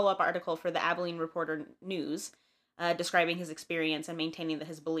wrote a follow-up article for the Abilene Reporter News, describing his experience and maintaining that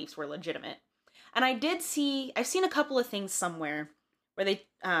his beliefs were legitimate. And I've seen a couple of things somewhere where they,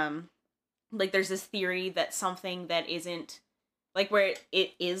 like, there's this theory that something that isn't, like, where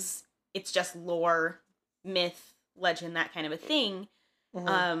it's just lore, myth, legend, that kind of a thing,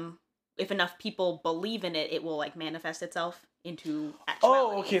 if enough people believe in it, it will, like, manifest itself into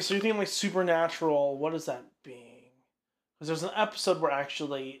actuality. Oh, okay, so you're thinking, like, supernatural, what is that being? Because there's an episode where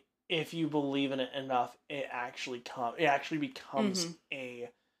actually, if you believe in it enough, it actually becomes a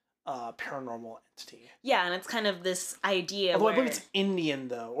paranormal entity. Yeah, and it's kind of this idea Although I believe it's Indian,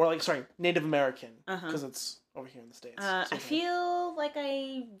 though. Or, like, sorry, Native American. Uh-huh. Because it's over here in the States. I feel like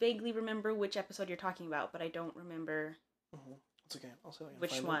I vaguely remember which episode you're talking about, but I don't remember It's okay. I'll see if I can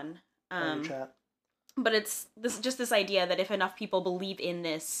which find one. it. Chat. But it's this idea that if enough people believe in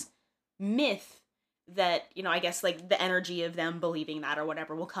this myth, that, you know, I guess, like, the energy of them believing that or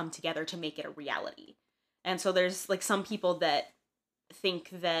whatever will come together to make it a reality. And so there's, like, some people that think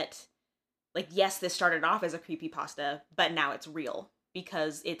that, like, yes, this started off as a creepypasta, but now it's real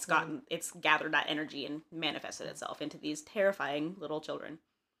because it's gathered that energy and manifested itself into these terrifying little children.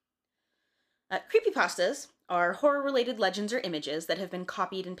 Creepypastas are horror-related legends or images that have been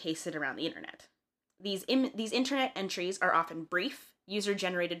copied and pasted around the internet. These internet entries are often brief,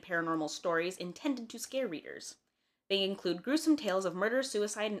 user-generated paranormal stories intended to scare readers. They include gruesome tales of murder,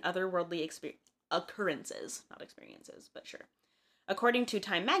 suicide, and otherworldly occurrences. Not experiences, but sure. According to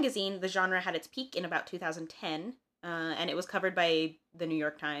Time magazine, the genre had its peak in about 2010, and it was covered by the New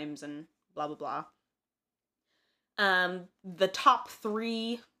York Times and blah, blah, blah. The top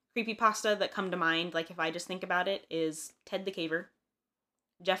 3 creepypasta that come to mind, like, if I just think about it, is Ted the Caver,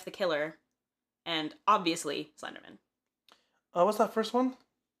 Jeff the Killer, and obviously Slenderman. What's that first one?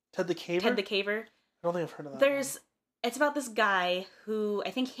 Ted the Caver? Ted the Caver. I don't think I've heard of that. It's about this guy who,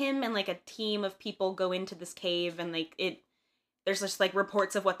 I think him and, like, a team of people go into this cave, and, like, there's just like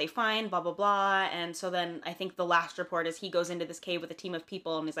reports of what they find, blah blah blah, and so then I think the last report is he goes into this cave with a team of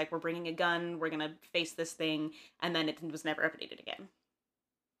people and he's like, we're bringing a gun, we're gonna face this thing, and then it was never updated again.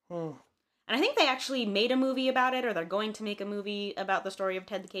 And I think they actually made a movie about it, or they're going to make a movie about the story of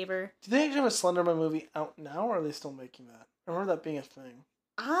Ted the Caver. Do they actually have a Slenderman movie out now, or are they still making that? I remember that being a thing.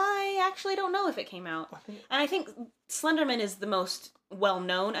 I actually don't know if it came out. And I think Slenderman is the most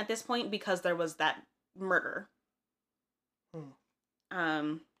well-known at this point because there was that murder.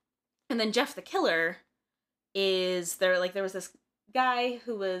 And then Jeff the Killer is there was this guy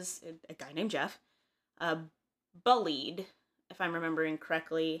who was a guy named Jeff, bullied, if I'm remembering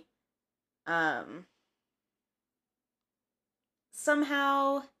correctly.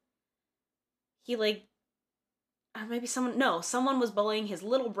 Somehow he or maybe someone was bullying his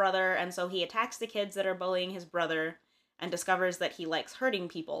little brother, and so he attacks the kids that are bullying his brother and discovers that he likes hurting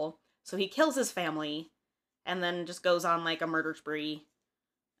people, so he kills his family and then just goes on like a murder spree.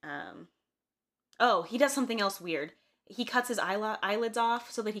 He does something else weird. He cuts his eyelids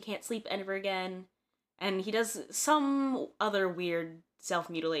off so that he can't sleep ever again, and he does some other weird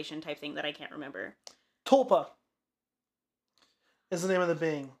self-mutilation type thing that I can't remember. Tulpa is the name of the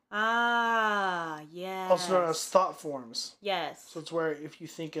being. Ah, yes. Also known as thought forms. Yes. So it's where if you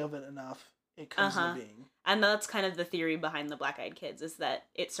think of it enough, it comes into being. And that's kind of the theory behind the Black Eyed Kids, is that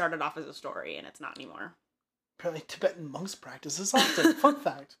it started off as a story and it's not anymore. Apparently Tibetan monks practice this often. Fun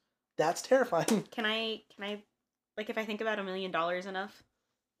fact. That's terrifying. Can I, if I think about $1 million enough,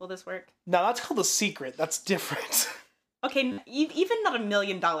 will this work? No, that's called a secret. That's different. Okay, even not $1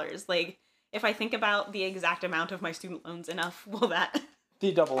 million. Like, if I think about the exact amount of my student loans enough, will that...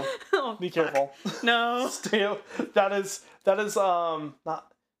 The double. Oh, be careful. No. That is not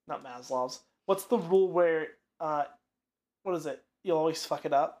Maslow's. What's the rule where what is it? You'll always fuck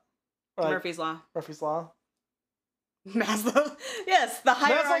it up? Murphy's Law. Murphy's Law. Maslow. Yes, the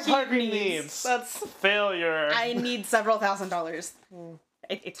hierarchy Maslow's needs. That's failure. I need several $1,000s.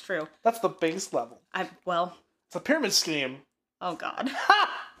 It's true. That's the base level. It's a pyramid scheme. Oh God.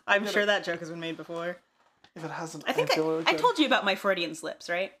 I'm sure that joke has been made before. If it hasn't, I think I told you about my Freudian slips,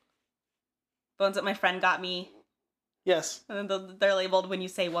 right? The ones that my friend got me. Yes. And then they're labeled when you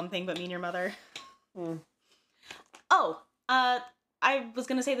say one thing but mean your mother. I was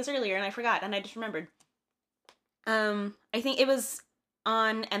gonna say this earlier and I forgot and I just remembered. I think it was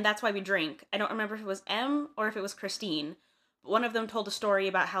on And That's Why We Drink. I don't remember if it was M or if it was Christine. But one of them told a story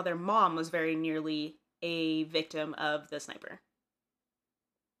about how their mom was very nearly a victim of the sniper.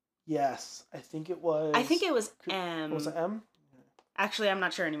 Yes, I think it was M. Was it M? Actually, I'm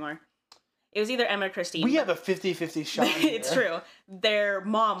not sure anymore. It was either M or Christine. We have a 50-50 shot here. It's true. Their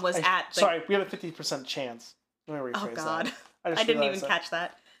mom was Sorry, we have a 50% chance. Let me rephrase Oh God. that. I didn't even catch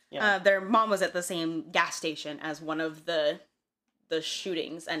that. Yeah. Their mom was at the same gas station as one of the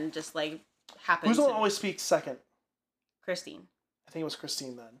shootings and just happened. Who's the one who always speaks second? Christine. I think it was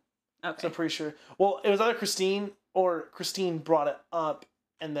Christine then. Okay. So I'm pretty sure. Well, it was either Christine or Christine brought it up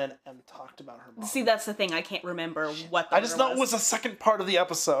and then M talked about her mom. See, that's the thing. I can't remember what the I just know it was the second part of the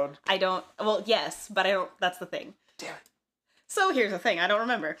episode. I don't. Well, yes, but I don't. That's the thing. Damn it. So here's the thing. I don't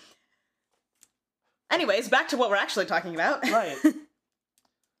remember. Anyways, back to what we're actually talking about. Right.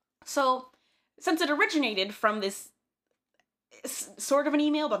 So, since it originated from this sort of an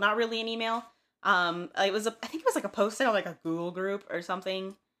email, but not really an email, I think it was a post on a Google group or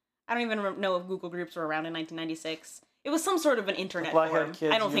something. I don't even know if Google groups were around in 1996. It was some sort of an internet forum.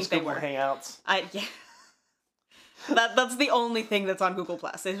 Kids I don't think they Google were. Hangouts. Yeah. That's the only thing that's on Google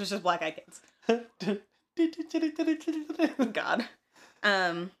Plus. It was just Black Eyed Kids. God.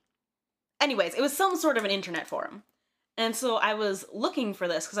 Anyways, it was some sort of an internet forum. And so I was looking for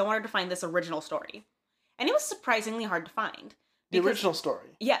this because I wanted to find this original story. And it was surprisingly hard to find. The original story?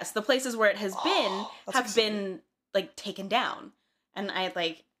 Yes, the places where it has been have been, taken down. And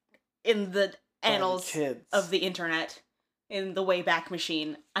I, in the annals of the internet, in the Wayback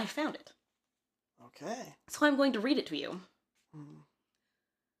Machine, I found it. Okay. So I'm going to read it to you.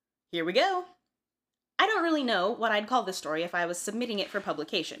 Here we go. I don't really know what I'd call this story if I was submitting it for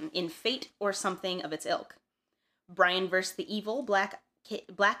publication, in Fate or something of its ilk. Brian vs. the evil,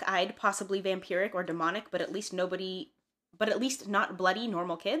 black-eyed, possibly vampiric or demonic, but at least not bloody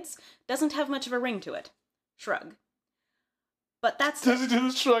normal kids, doesn't have much of a ring to it. Shrug. But that's... Does it do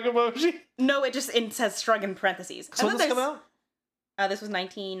the shrug emoji? No, it says shrug in parentheses. So when did this come out? This was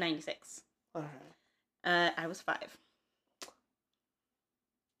 1996. Okay. I was 5.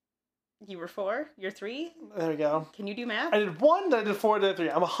 You were 4? You're 3? There we go. Can you do math? I did 1, I did 4, I did 3.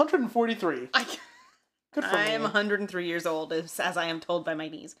 I'm 143. Good for me. I am 103 years old, as I am told by my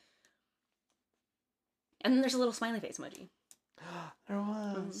knees. And then there's a little smiley face emoji. There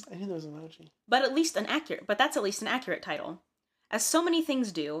was. I knew there was an emoji. But that's at least an accurate title. As so many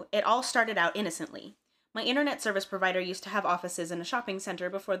things do, it all started out innocently. My internet service provider used to have offices in a shopping center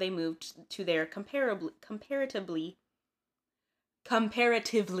before they moved to their comparatively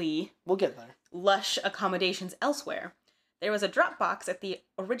We'll get there. lush accommodations elsewhere. There was a drop box at the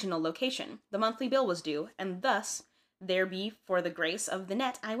original location. The monthly bill was due, and thus, there be for the grace of the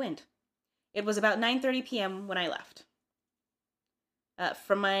net, I went. It was about 9:30 p.m. when I left.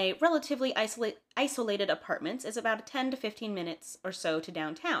 From my relatively isolated apartments is about 10 to 15 minutes or so to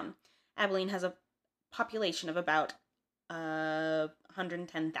downtown. Abilene has a population of about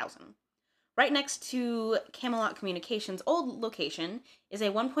 110,000. Right next to Camelot Communications' old location is a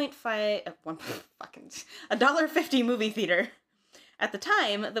 $1.50 movie theater. At the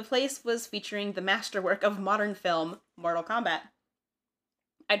time, the place was featuring the masterwork of modern film, Mortal Kombat.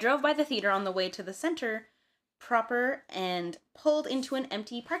 I drove by the theater on the way to the center proper and pulled into an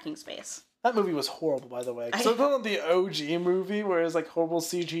empty parking space. That movie was horrible, by the way. So it's the OG movie where it's like horrible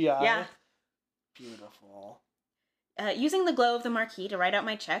CGI. Yeah. Beautiful. Using the glow of the marquee to write out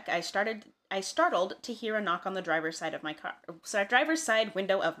my check, I startled to hear a knock on the driver's side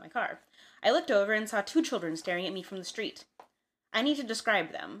window of my car. I looked over and saw two children staring at me from the street. I need to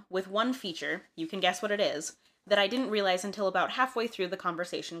describe them, with one feature, you can guess what it is, that I didn't realize until about halfway through the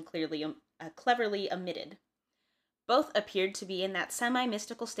conversation cleverly omitted. Both appeared to be in that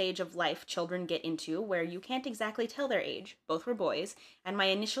semi-mystical stage of life children get into where you can't exactly tell their age. Both were boys, and my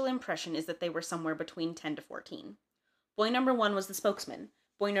initial impression is that they were somewhere between 10 to 14. Boy number 1 was the spokesman.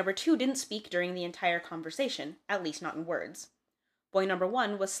 Boy number 2 didn't speak during the entire conversation, at least not in words. Boy number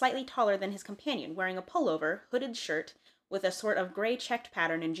 1 was slightly taller than his companion, wearing a pullover, hooded shirt with a sort of gray checked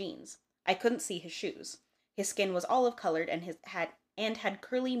pattern and jeans. I couldn't see his shoes. His skin was olive-colored and had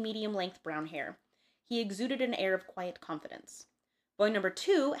curly, medium-length brown hair. He exuded an air of quiet confidence. Boy number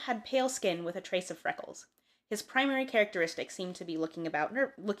 2 had pale skin with a trace of freckles. His primary characteristic seemed to be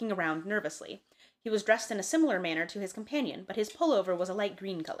looking around nervously. He was dressed in a similar manner to his companion, but his pullover was a light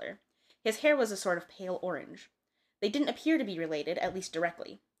green color. His hair was a sort of pale orange. They didn't appear to be related, at least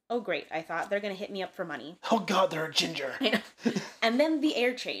directly. Oh great, I thought, they're going to hit me up for money. Oh god, they're a ginger. And then the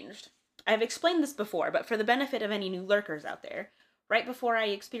air changed. I've explained this before, but for the benefit of any new lurkers out there, right before I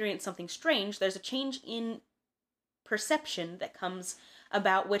experience something strange, there's a change in perception that comes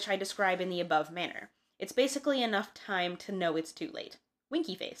about, which I describe in the above manner. It's basically enough time to know it's too late.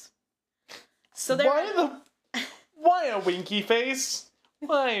 Winky face. So there. Why a winky face?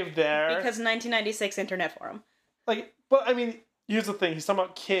 Why there? Because 1996 internet forum. But I mean, here's the thing. He's talking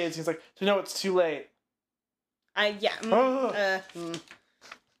about kids. He's like, to know it's too late. Yeah.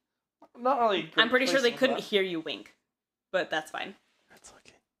 Not really. I'm pretty sure they couldn't hear you wink, but that's fine. That's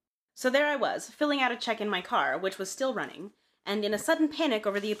okay. So there I was, filling out a check in my car, which was still running, and in a sudden panic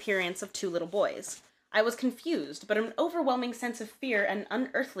over the appearance of two little boys. I was confused, but an overwhelming sense of fear and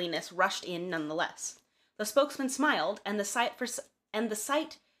unearthliness rushed in nonetheless. The spokesman smiled, and the sight for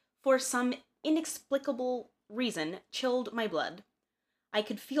some inexplicable reason chilled my blood. I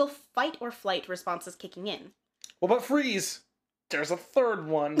could feel fight or flight responses kicking in. What about freeze? There's a third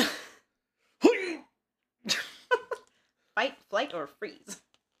one. Fight, flight, or freeze.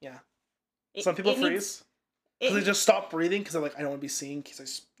 Yeah. Some people freeze. Because they just stop breathing because they're like, I don't want to be seen in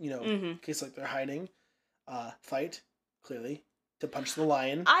case in case like they're hiding. Fight, clearly, to punch the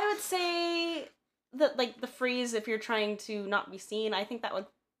lion. I would say that the freeze, if you're trying to not be seen, I think that would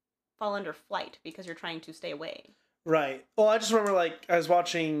fall under flight because you're trying to stay away. Right. Well, I just remember I was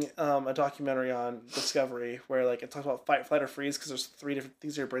watching a documentary on Discovery where it talks about fight, flight, or freeze because there's 3 different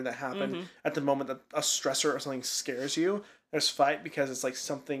things in your brain that happen at the moment that a stressor or something scares you. There's fight because it's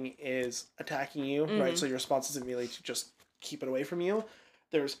something is attacking you, right? So your response is immediately to just keep it away from you.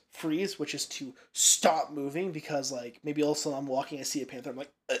 There's freeze, which is to stop moving because maybe also I'm walking, I see a panther, I'm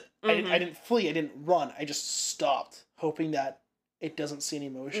like, I didn't flee, I didn't run, I just stopped, hoping that it doesn't see any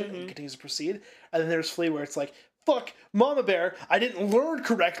motion and continues to proceed. And then there's flee where it's fuck, Mama Bear, I didn't learn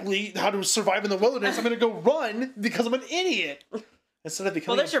correctly how to survive in the wilderness, I'm gonna go run because I'm an idiot. Instead of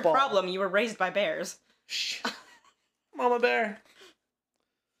becoming there's your problem, you were raised by bears. Shh. Mama Bear.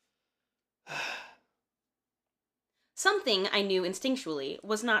 Something I knew instinctually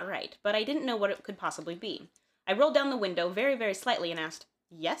was not right, but I didn't know what it could possibly be. I rolled down the window very, very slightly and asked,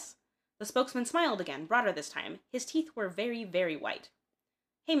 "Yes?" The spokesman smiled again, broader this time. His teeth were very, very white.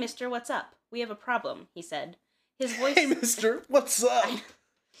 "Hey, mister, what's up? We have a problem," he said. His voice... Hey, mister, what's up?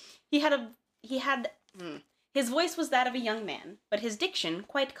 His voice was that of a young man, but his diction,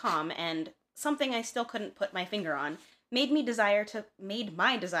 quite calm and something I still couldn't put my finger on, made my desire to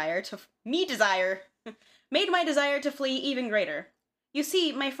flee even greater. You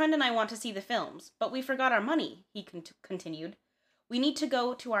see, my friend and I want to see the films, but we forgot our money, he continued. We need to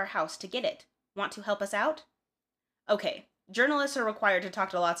go to our house to get it. Want to help us out? Okay, journalists are required to talk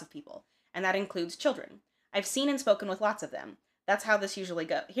to lots of people, and that includes children. I've seen and spoken with lots of them. That's how this usually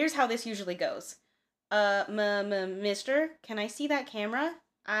goes. Here's how this usually goes. Mister, can I see that camera?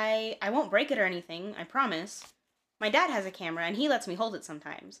 I won't break it or anything, I promise. My dad has a camera, and he lets me hold it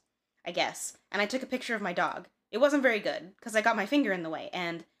sometimes, I guess, and I took a picture of my dog. It wasn't very good, because I got my finger in the way,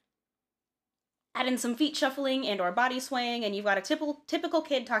 and add in some feet shuffling and or body swaying, and you've got a typical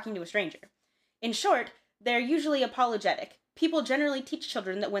kid talking to a stranger. In short, they're usually apologetic. People generally teach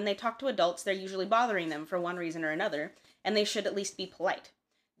children that when they talk to adults, they're usually bothering them for one reason or another, and they should at least be polite.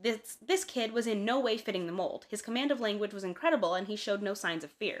 This kid was in no way fitting the mold. His command of language was incredible, and he showed no signs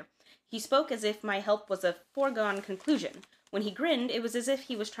of fear. He spoke as if my help was a foregone conclusion. When he grinned, it was as if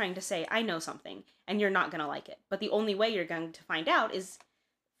he was trying to say, I know something, and you're not gonna like it. But the only way you're going to find out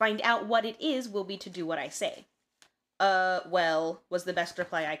what it is will be to do what I say. Well, was the best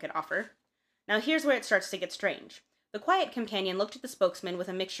reply I could offer. Now here's where it starts to get strange. The quiet companion looked at the spokesman with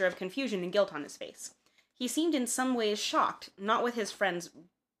a mixture of confusion and guilt on his face. He seemed in some ways shocked, not with his friend's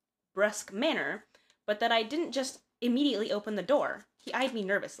brusque manner, but that I didn't just immediately open the door. He eyed me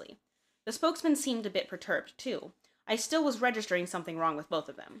nervously. The spokesman seemed a bit perturbed, too. I still was registering something wrong with both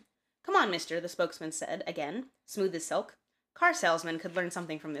of them. Come on, mister, the spokesman said, again, smooth as silk. Car salesman could learn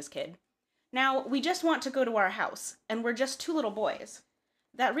something from this kid. Now, we just want to go to our house, and we're just two little boys.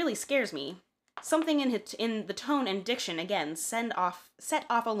 That really scares me. Something in the tone and diction again set off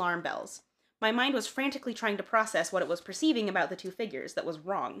alarm bells. My mind was frantically trying to process what it was perceiving about the two figures that was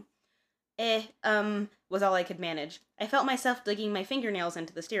wrong. Was all I could manage. I felt myself digging my fingernails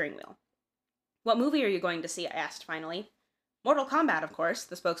into the steering wheel. What movie are you going to see? I asked finally. Mortal Kombat, of course,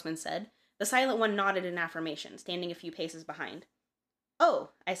 the spokesman said. The silent one nodded in affirmation, standing a few paces behind. Oh,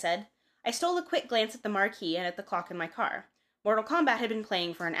 I said. I stole a quick glance at the marquee and at the clock in my car. Mortal Kombat had been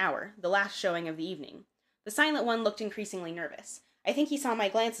playing for an hour, the last showing of the evening. The silent one looked increasingly nervous. I think he saw my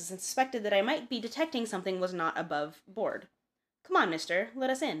glances and suspected that I might be detecting something was not above board. Come on, mister,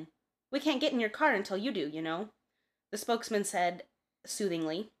 let us in. We can't get in your car until you do, you know. The spokesman said,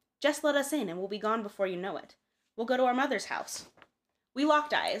 soothingly, just let us in and we'll be gone before you know it. We'll go to our mother's house. We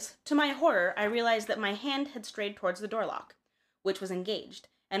locked eyes. To my horror, I realized that my hand had strayed towards the door lock, which was engaged,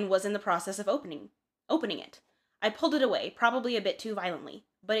 and was in the process of opening it. I pulled it away, probably a bit too violently,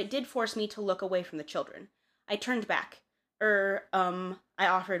 but it did force me to look away from the children. I turned back. I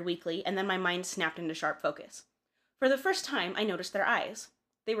offered weakly, and then my mind snapped into sharp focus. For the first time, I noticed their eyes.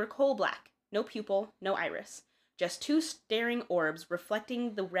 They were coal black, no pupil, no iris, just two staring orbs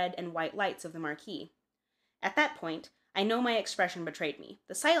reflecting the red and white lights of the marquee. At that point, I know my expression betrayed me.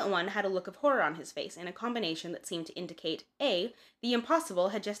 The silent one had a look of horror on his face in a combination that seemed to indicate A, the impossible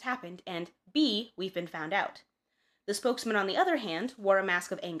had just happened, and B, we've been found out. The spokesman, on the other hand, wore a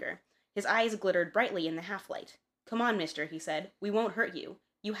mask of anger. His eyes glittered brightly in the half-light. Come on, mister, he said. We won't hurt you.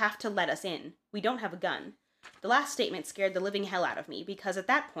 You have to let us in. We don't have a gun. The last statement scared the living hell out of me, because at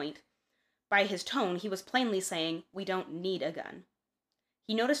that point, by his tone, he was plainly saying, we don't need a gun.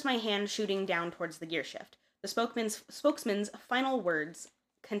 He noticed my hand shooting down towards the gearshift. The spokesman's final words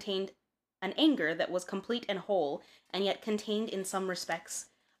contained an anger that was complete and whole, and yet contained in some respects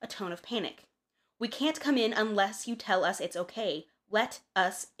a tone of panic. We can't come in unless you tell us it's okay. Let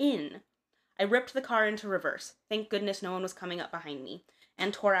us in. I ripped the car into reverse. Thank goodness no one was coming up behind me,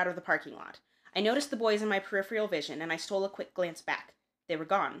 and tore out of the parking lot. I noticed the boys in my peripheral vision, and I stole a quick glance back. They were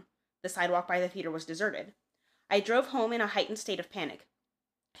gone. The sidewalk by the theater was deserted. I drove home in a heightened state of panic.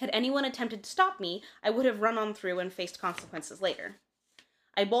 Had anyone attempted to stop me, I would have run on through and faced consequences later.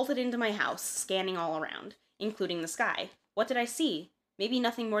 I bolted into my house, scanning all around, including the sky. What did I see? Maybe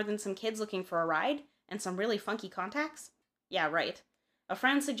nothing more than some kids looking for a ride? And some really funky contacts? Yeah, right. A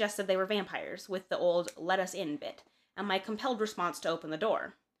friend suggested they were vampires, with the old let us in bit, and my compelled response to open the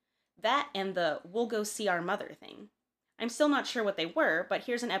door. That and the we'll go see our mother thing. I'm still not sure what they were, but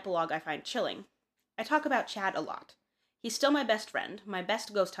here's an epilogue I find chilling. I talk about Chad a lot. He's still my best friend, my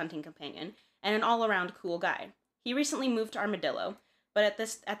best ghost hunting companion, and an all-around cool guy. He recently moved to Armadillo, but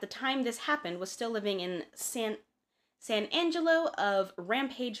at the time this happened was still living in San Angelo of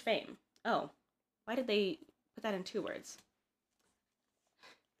Rampage fame. Oh, why did they put that in 2 words?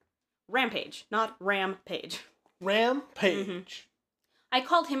 Rampage, not Rampage. Rampage. Mm-hmm. I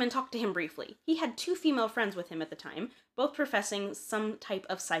called him and talked to him briefly. He had 2 female friends with him at the time, both professing some type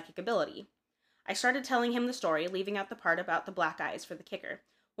of psychic ability. I started telling him the story, leaving out the part about the black eyes for the kicker.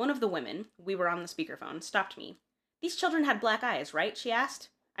 One of the women, we were on the speakerphone, stopped me. These children had black eyes, right? She asked.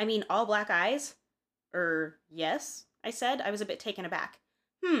 I mean, all black eyes? Yes, I said. I was a bit taken aback.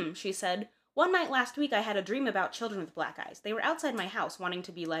 She said. One night last week I had a dream about children with black eyes. They were outside my house wanting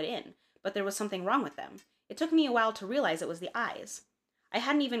to be let in, but there was something wrong with them. It took me a while to realize it was the eyes. I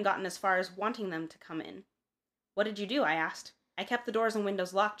hadn't even gotten as far as wanting them to come in. What did you do? I asked. I kept the doors and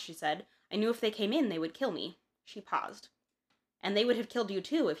windows locked, she said. I knew if they came in, they would kill me. She paused. And they would have killed you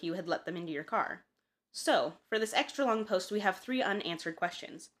too if you had let them into your car. So, for this extra long post, we have 3 unanswered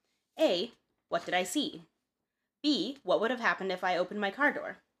questions. A, what did I see? B, what would have happened if I opened my car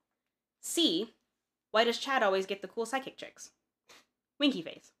door? C, why does Chad always get the cool psychic chicks? Winky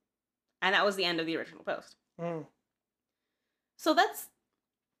face. And that was the end of the original post. So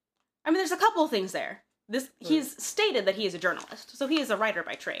there's a couple of things there. He's stated that he is a journalist, so he is a writer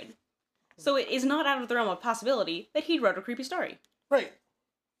by trade. So it is not out of the realm of possibility that he wrote a creepy story. Right.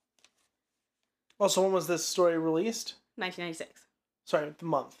 Also, when was this story released? 1996. Sorry, the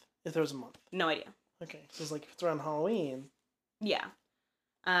month. If there was a month. No idea. Okay, so it's like if it's around Halloween. Yeah.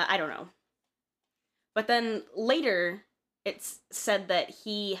 I don't know. But then later, it's said that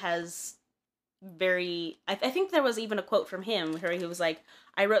he has I think there was even a quote from him where he was like,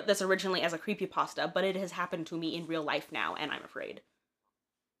 I wrote this originally as a creepypasta, but it has happened to me in real life now, and I'm afraid.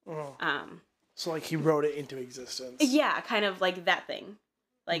 Oh. So, like, he wrote it into existence. Yeah, kind of like that thing.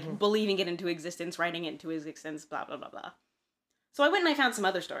 Like, believing it into existence, writing it into existence, blah, blah, blah, blah. So I went and I found some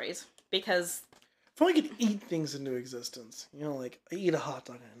other stories, because... If I could eat things into existence, you know, like, I eat a hot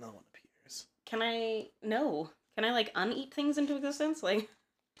dog and another one appears. Can I... No. Can I, like, uneat things into existence? Like...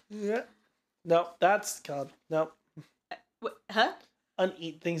 Yeah. No, that's God. No. Huh?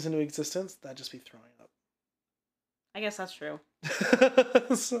 Uneat things into existence, that'd just be throwing up. I guess that's true.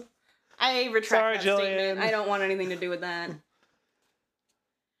 So, I retract that Jillian. statement. I don't want anything to do with that.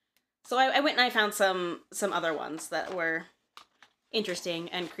 So I went and I found some other ones that were interesting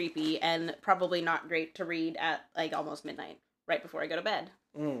and creepy and probably not great to read at, like, almost midnight, right before I go to bed.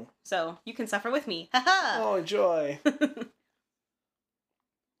 So you can suffer with me. Oh, joy.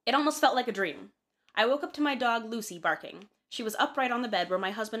 It almost felt like a dream. I woke up to my dog Lucy barking. She was upright on the bed where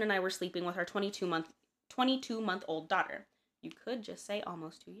my husband and I were sleeping with our 22-month-old daughter. You could just say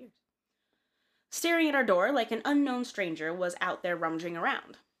almost 2 years. Staring at our door like an unknown stranger was out there rummaging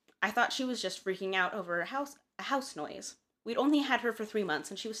around. I thought she was just freaking out over a house noise. We'd only had her for 3 months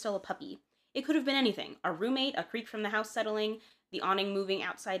and she was still a puppy. It could have been anything. A roommate, a creak from the house settling, the awning moving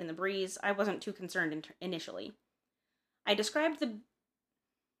outside in the breeze. I wasn't too concerned initially. I decided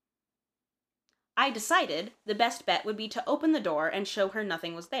the best bet would be to open the door and show her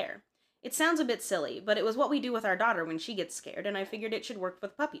nothing was there. It sounds a bit silly, but it was what we do with our daughter when she gets scared, and I figured it should work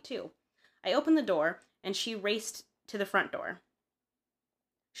with Puppy too. I opened the door, and she raced to the front door.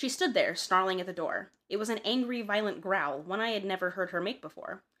 She stood there, snarling at the door. It was an angry, violent growl, one I had never heard her make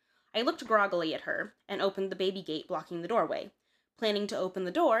before. I looked groggily at her, and opened the baby gate blocking the doorway, planning to open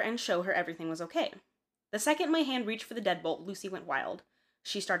the door and show her everything was okay. The second my hand reached for the deadbolt, Lucy went wild.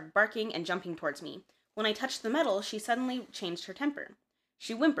 She started barking and jumping towards me. When I touched the metal, she suddenly changed her temper.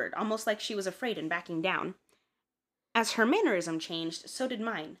 She whimpered, almost like she was afraid and backing down. As her mannerism changed, so did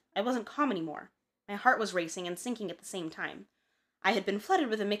mine. I wasn't calm anymore. My heart was racing and sinking at the same time. I had been flooded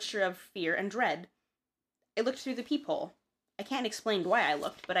with a mixture of fear and dread. I looked through the peephole. I can't explain why I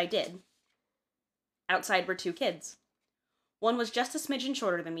looked, but I did. Outside were 2 kids. One was just a smidgen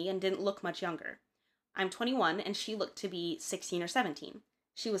shorter than me and didn't look much younger. I'm 21, and she looked to be 16 or 17.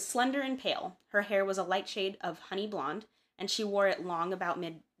 She was slender and pale. Her hair was a light shade of honey blonde, and she wore it long about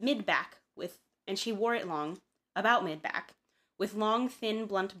mid-back with long, thin,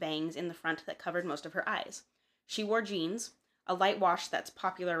 blunt bangs in the front that covered most of her eyes. She wore jeans, a light wash that's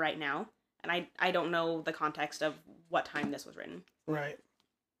popular right now, and I don't know the context of what time this was written. Right.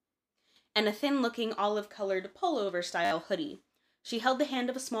 And a thin-looking, olive-colored pullover-style hoodie. She held the hand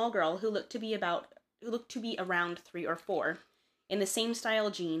of a small girl who looked to be around 3 or 4, in the same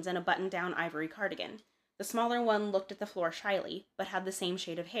style jeans and a button-down ivory cardigan. The smaller one looked at the floor shyly, but had the same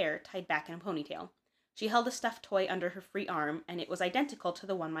shade of hair, tied back in a ponytail. She held a stuffed toy under her free arm, and it was identical to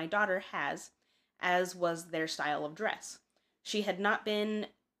the one my daughter has, as was their style of dress. Had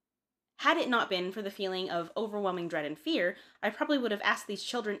it not been for the feeling of overwhelming dread and fear, I probably would have asked these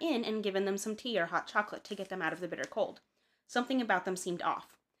children in and given them some tea or hot chocolate to get them out of the bitter cold. Something about them seemed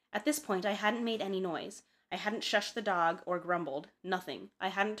off. At this point, I hadn't made any noise. I hadn't shushed the dog or grumbled. Nothing. I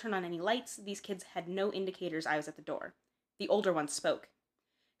hadn't turned on any lights. These kids had no indicators I was at the door. The older one spoke.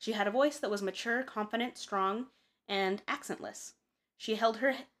 She had a voice that was mature, confident, strong, and accentless. She held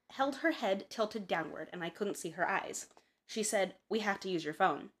her head tilted downward, and I couldn't see her eyes. She said, "We have to use your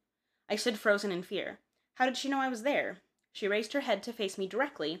phone." I stood frozen in fear. How did she know I was there? She raised her head to face me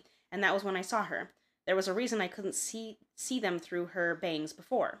directly, and that was when I saw her. There was a reason I couldn't see them through her bangs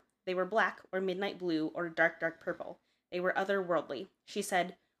before. They were black, or midnight blue, or dark, dark purple. They were otherworldly. She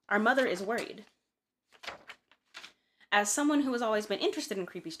said, "Our mother is worried." As someone who has always been interested in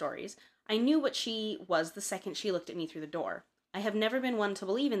creepy stories, I knew what she was the second she looked at me through the door. I have never been one to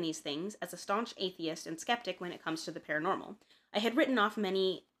believe in these things, as a staunch atheist and skeptic when it comes to the paranormal. I had written off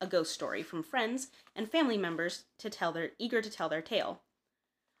many a ghost story from friends and family members eager to tell their tale.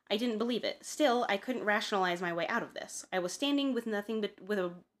 I didn't believe it. Still, I couldn't rationalize my way out of this. I was standing with nothing but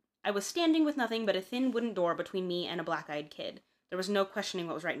a thin wooden door between me and a black-eyed kid. There was no questioning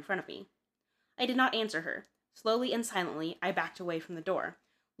what was right in front of me. I did not answer her. Slowly and silently, I backed away from the door.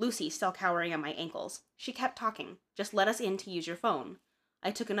 Lucy still cowering at my ankles. She kept talking. "Just let us in to use your phone."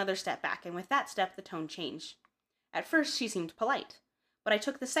 I took another step back, and with that step, the tone changed. At first, she seemed polite. But when I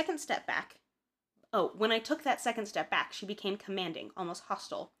took that second step back, she became commanding, almost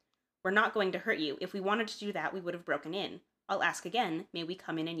hostile. "We're not going to hurt you. If we wanted to do that, we would have broken in. I'll ask again. May we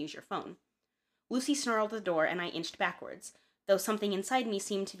come in and use your phone?" Lucy snarled at the door, and I inched backwards, though something inside me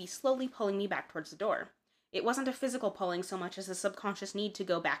seemed to be slowly pulling me back towards the door. It wasn't a physical pulling so much as a subconscious need to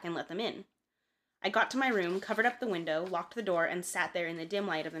go back and let them in. I got to my room, covered up the window, locked the door, and sat there in the dim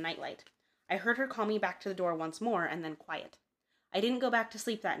light of the nightlight. I heard her call me back to the door once more, and then quiet. I didn't go back to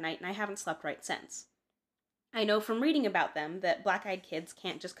sleep that night, and I haven't slept right since. I know from reading about them that black-eyed kids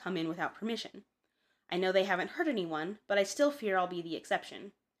can't just come in without permission. I know they haven't hurt anyone, but I still fear I'll be the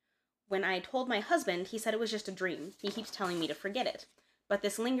exception. When I told my husband, he said it was just a dream. He keeps telling me to forget it. But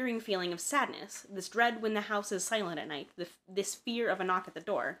this lingering feeling of sadness, this dread when the house is silent at night, this fear of a knock at the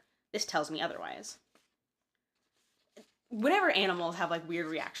door, this tells me otherwise. Whenever animals have, like, weird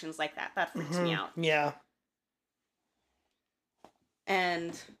reactions like that, that freaks me out. Yeah.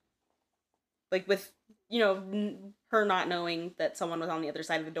 And, like, with, her not knowing that someone was on the other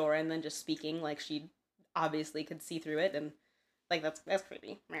side of the door and then just speaking, like, she obviously could see through it, and, like, that's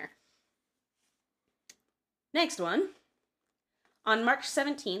creepy. Meh. Next one. On March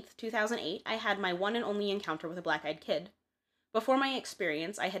 17th, 2008, I had my one and only encounter with a black-eyed kid. Before my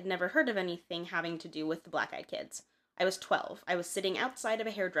experience, I had never heard of anything having to do with the black-eyed kids. I was 12. I was sitting outside of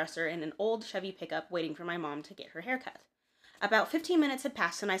a hairdresser in an old Chevy pickup waiting for my mom to get her haircut. About 15 minutes had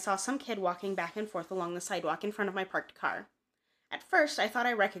passed and I saw some kid walking back and forth along the sidewalk in front of my parked car. At first, I thought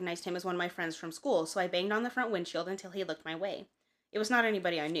I recognized him as one of my friends from school, so I banged on the front windshield until he looked my way. It was not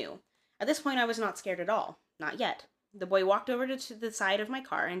anybody I knew. At this point, I was not scared at all. Not yet. The boy walked over to the side of my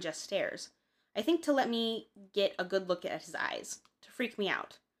car and just stares. I think to let me get a good look at his eyes. To freak me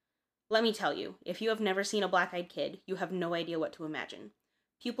out. Let me tell you, if you have never seen a black-eyed kid, you have no idea what to imagine.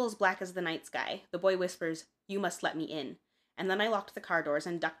 Pupils black as the night sky. The boy whispers, "You must let me in." And then I locked the car doors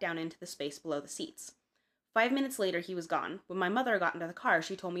and ducked down into the space below the seats. 5 minutes later, he was gone. When my mother got into the car,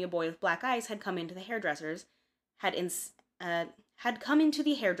 she told me a boy with black eyes had come into the hairdressers, had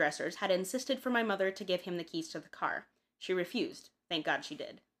insisted for my mother to give him the keys to the car. She refused. Thank God she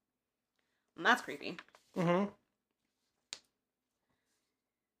did. And that's creepy.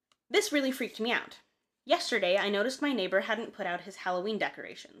 This really freaked me out. Yesterday, I noticed my neighbor hadn't put out his Halloween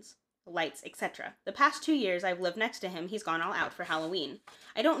decorations. Lights, etc. The past 2 years I've lived next to him, he's gone all out for Halloween.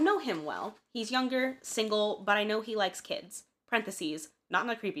 I don't know him well. He's younger, single, but I know he likes kids. Parentheses, not in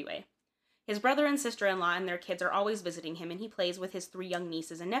a creepy way. His brother and sister-in-law and their kids are always visiting him, and he plays with his 3 young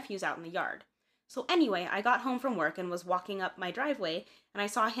nieces and nephews out in the yard. So anyway, I got home from work and was walking up my driveway, and I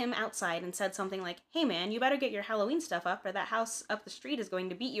saw him outside and said something like, "Hey man, you better get your Halloween stuff up, or that house up the street is going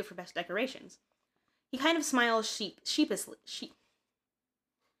to beat you for best decorations." He kind of smiles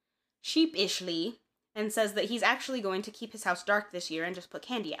sheepishly and says that he's actually going to keep his house dark this year and just put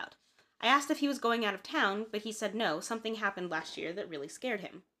candy out. I asked if he was going out of town, but he said no, something happened last year that really scared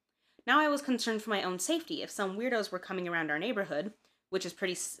him. Now I was concerned for my own safety if some weirdos were coming around our neighborhood, which is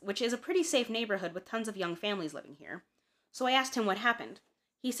a pretty safe neighborhood with tons of young families living here. So I asked him what happened.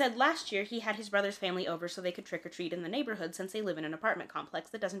 He said last year he had his brother's family over so they could trick-or-treat in the neighborhood since they live in an apartment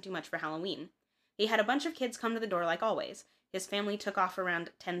complex that doesn't do much for Halloween. He had a bunch of kids come to the door like always. His family took off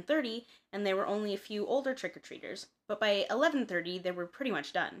around 10:30, and there were only a few older trick-or-treaters, but by 11:30 they were pretty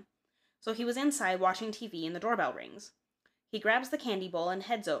much done. So he was inside watching TV and the doorbell rings. He grabs the candy bowl and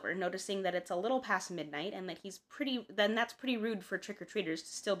heads over, noticing that it's a little past midnight and that that's pretty rude for trick-or-treaters to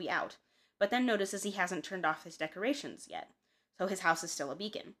still be out, but then notices he hasn't turned off his decorations yet, so his house is still a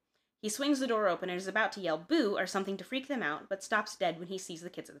beacon. He swings the door open and is about to yell boo or something to freak them out, but stops dead when he sees the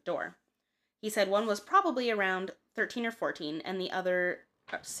kids at the door. He said one was probably around 13 or 14 and the other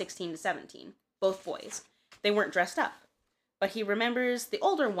 16 to 17, both boys. They weren't dressed up, but he remembers the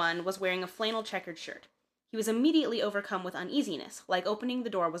older one was wearing a flannel checkered shirt. He was immediately overcome with uneasiness, like opening the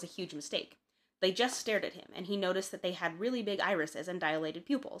door was a huge mistake. They just stared at him, and he noticed that they had really big irises and dilated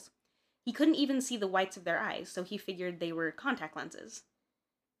pupils. He couldn't even see the whites of their eyes, so he figured they were contact lenses.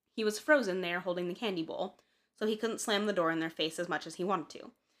 He was frozen there holding the candy bowl, so he couldn't slam the door in their face as much as he wanted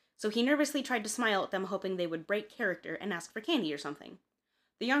to. So he nervously tried to smile at them, hoping they would break character and ask for candy or something.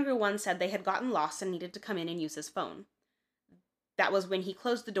 The younger one said they had gotten lost and needed to come in and use his phone. That was when he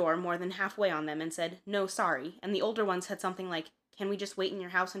closed the door more than halfway on them and said, "No, sorry," and the older one said something like, "Can we just wait in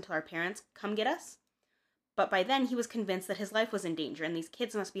your house until our parents come get us?" But by then he was convinced that his life was in danger and these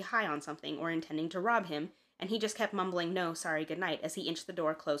kids must be high on something or intending to rob him, and he just kept mumbling, "No, sorry, good night," as he inched the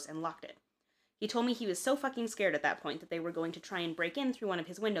door close and locked it. He told me he was so fucking scared at that point that they were going to try and break in through one of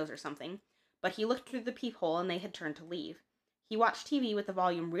his windows or something, but he looked through the peephole and they had turned to leave. He watched TV with the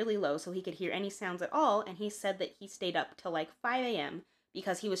volume really low so he could hear any sounds at all, and he said that he stayed up till like 5 a.m.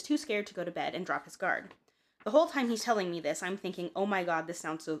 because he was too scared to go to bed and drop his guard. The whole time he's telling me this, I'm thinking, oh my god, this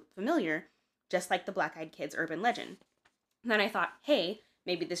sounds so familiar, just like the Black-Eyed Kids urban legend. And then I thought, hey,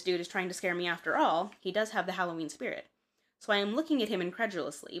 maybe this dude is trying to scare me after all. He does have the Halloween spirit. So I am looking at him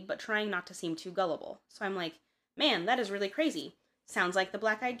incredulously, but trying not to seem too gullible. So I'm like, man, that is really crazy. Sounds like the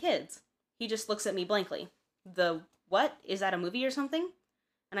Black-Eyed Kids. He just looks at me blankly. The what? Is that a movie or something?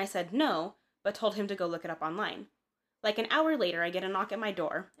 And I said no, but told him to go look it up online. Like an hour later, I get a knock at my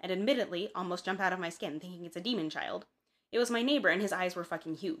door, and admittedly, almost jump out of my skin, thinking it's a demon child. It was my neighbor, and his eyes were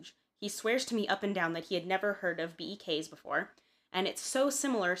fucking huge. He swears to me up and down that he had never heard of BEKs before, and it's so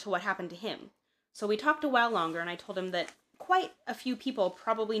similar to what happened to him. So we talked a while longer, and I told him that quite a few people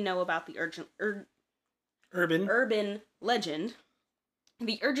probably know about the urban legend.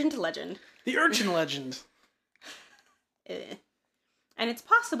 The urgent legend. The urchin legend. And it's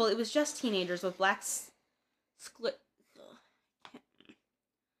possible it was just teenagers with black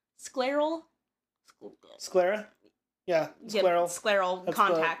scleral? Sclera? Yeah, scleral. Scleral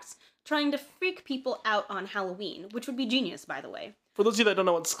contacts, trying to freak people out on Halloween, which would be genius, by the way. For those of you that don't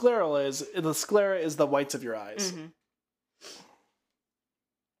know what scleral is, the sclera is the whites of your eyes. Mm-hmm.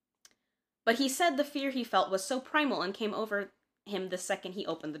 But he said the fear he felt was so primal and came over him the second he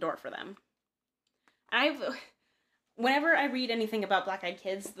opened the door for them. Whenever I read anything about Black-Eyed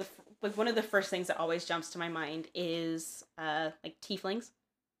Kids, one of the first things that always jumps to my mind is like tieflings,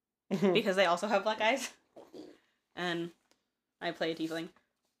 because they also have black eyes, and I play a tiefling.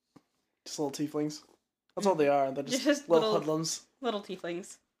 Just little tieflings. That's all they are. They're just little hoodlums. Little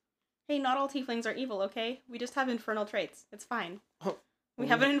tieflings. Hey, not all tieflings are evil, okay? We just have infernal traits. It's fine. Oh. We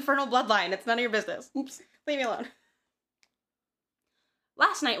have an infernal bloodline. It's none of your business. Oops. Leave me alone.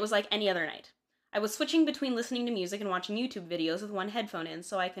 Last night was like any other night. I was switching between listening to music and watching YouTube videos with one headphone in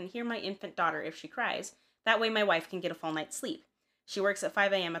so I can hear my infant daughter if she cries. That way my wife can get a full night's sleep. She works at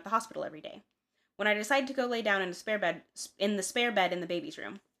 5 a.m. at the hospital every day. When I decided to go lay down in the spare bed in the baby's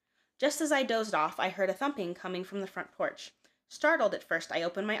room. Just as I dozed off, I heard a thumping coming from the front porch. Startled at first, I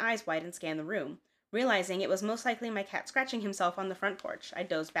opened my eyes wide and scanned the room. Realizing it was most likely my cat scratching himself on the front porch, I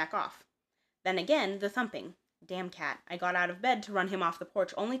dozed back off. Then again, the thumping. Damn cat. I got out of bed to run him off the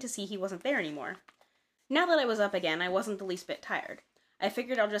porch only to see he wasn't there anymore. Now that I was up again, I wasn't the least bit tired. I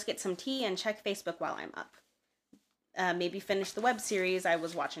figured I'll just get some tea and check Facebook while I'm up. Maybe finish the web series I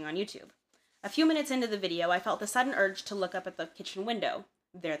was watching on YouTube. A few minutes into the video, I felt the sudden urge to look up at the kitchen window.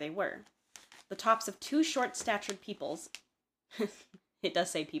 There they were. The tops of two short-statured peoples. It does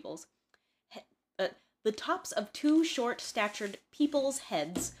say peoples. The tops of two short-statured people's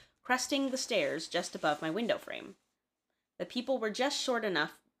heads cresting the stairs just above my window frame. The people were just short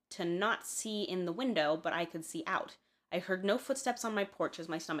enough to not see in the window, but I could see out. I heard no footsteps on my porch as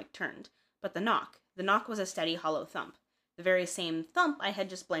my stomach turned, but the knock was a steady, hollow thump. The very same thump I had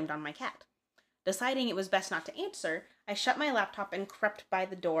just blamed on my cat. Deciding it was best not to answer, I shut my laptop and crept by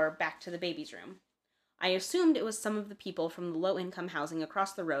the door back to the baby's room. I assumed it was some of the people from the low-income housing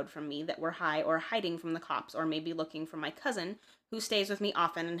across the road from me that were high or hiding from the cops or maybe looking for my cousin, who stays with me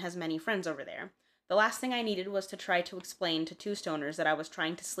often and has many friends over there. The last thing I needed was to try to explain to two stoners that I was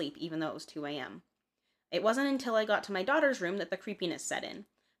trying to sleep even though it was 2 a.m. It wasn't until I got to my daughter's room that the creepiness set in.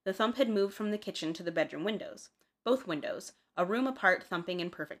 The thump had moved from the kitchen to the bedroom windows. Both windows, a room apart, thumping in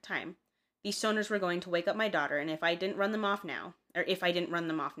perfect time. These stoners were going to wake up my daughter, and if I didn't run them off now.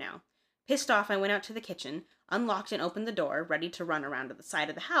 Pissed off, I went out to the kitchen, unlocked and opened the door, ready to run around to the side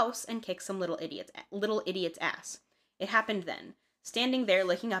of the house and kick some little idiot's ass. It happened then. Standing there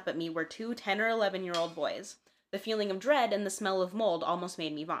looking up at me were two 10 or 11-year-old boys. The feeling of dread and the smell of mold almost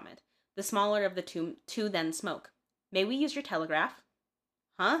made me vomit. The smaller of the two then spoke. "May we use your telegraph?"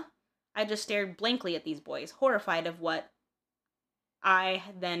 "Huh?" I just stared blankly at these boys, horrified of what I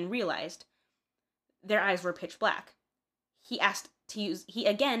then realized. Their eyes were pitch black. He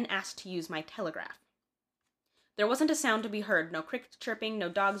again asked to use my telegraph. There wasn't a sound to be heard, no crickets chirping, no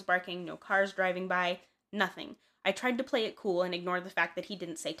dogs barking, no cars driving by, nothing. I tried to play it cool and ignore the fact that he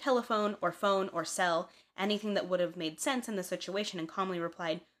didn't say telephone or phone or cell, anything that would have made sense in the situation, and calmly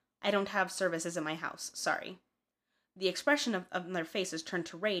replied, I don't have services in my house, sorry. The expression of their faces turned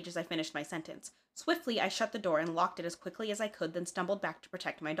to rage as I finished my sentence. Swiftly, I shut the door and locked it as quickly as I could, then stumbled back to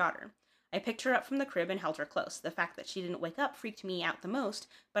protect my daughter. I picked her up from the crib and held her close. The fact that she didn't wake up freaked me out the most,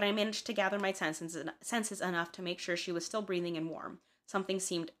 but I managed to gather my senses enough to make sure she was still breathing and warm.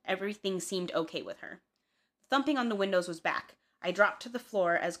 Everything seemed okay with her. The thumping on the windows was back. I dropped to the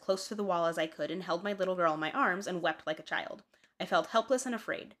floor as close to the wall as I could and held my little girl in my arms and wept like a child. I felt helpless and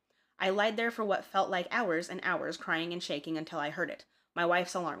afraid. I lied there for what felt like hours and hours, crying and shaking until I heard it. My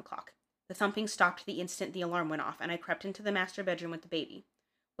wife's alarm clock. The thumping stopped the instant the alarm went off, and I crept into the master bedroom with the baby.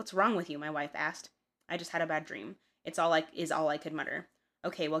 What's wrong with you? My wife asked. I just had a bad dream. Is all I could mutter.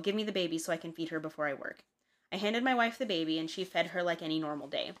 Okay, well, give me the baby so I can feed her before I work. I handed my wife the baby, and she fed her like any normal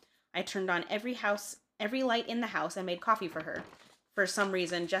day. I turned on every light in the house and made coffee for her. For some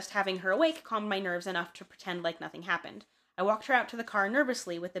reason, just having her awake calmed my nerves enough to pretend like nothing happened. I walked her out to the car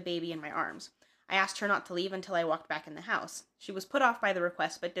nervously with the baby in my arms. I asked her not to leave until I walked back in the house. She was put off by the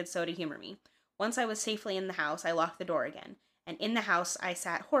request, but did so to humor me. Once I was safely in the house, I locked the door again, and in the house I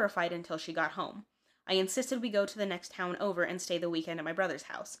sat horrified until she got home. I insisted we go to the next town over and stay the weekend at my brother's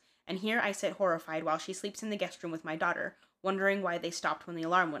house, and here I sit horrified while she sleeps in the guest room with my daughter, wondering why they stopped when the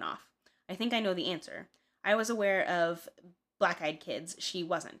alarm went off. I think I know the answer. I was aware of black-eyed kids. She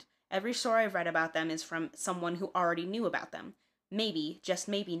wasn't. Every story I've read about them is from someone who already knew about them. Maybe, just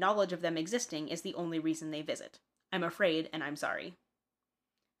maybe, knowledge of them existing is the only reason they visit. I'm afraid, and I'm sorry.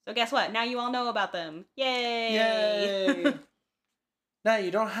 So guess what? Now you all know about them. Yay! Yay! Now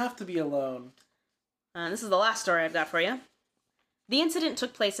you don't have to be alone. This is the last story I've got for you. The incident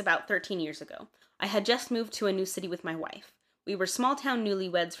took place about 13 years ago. I had just moved to a new city with my wife. We were small-town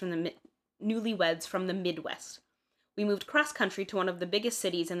newlyweds from the Midwest. We moved cross-country to one of the biggest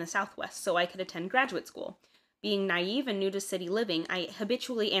cities in the Southwest so I could attend graduate school. Being naive and new to city living, I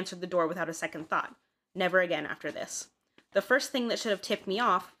habitually answered the door without a second thought. Never again after this. The first thing that should have tipped me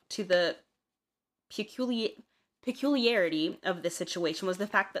off to the peculiarity of this situation was the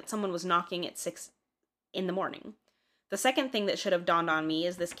fact that someone was knocking at 6 in the morning. The second thing that should have dawned on me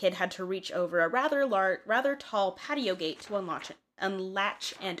is this kid had to reach over a rather tall patio gate to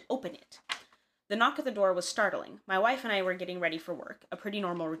unlatch and open it. The knock at the door was startling. My wife and I were getting ready for work, a pretty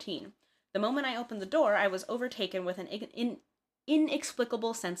normal routine. The moment I opened the door, I was overtaken with an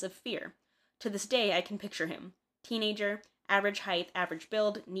inexplicable sense of fear. To this day, I can picture him. Teenager, average height, average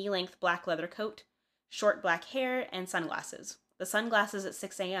build, knee-length black leather coat, short black hair, and sunglasses. The sunglasses at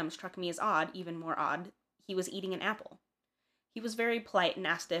 6 a.m. struck me as odd, even more odd. He was eating an apple. He was very polite and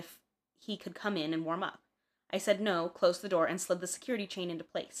asked if he could come in and warm up. I said no, closed the door, and slid the security chain into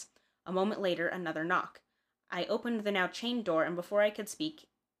place. A moment later, another knock. I opened the now chained door, and before I could speak,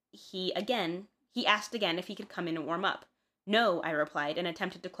 he asked again if he could come in and warm up. No, I replied, and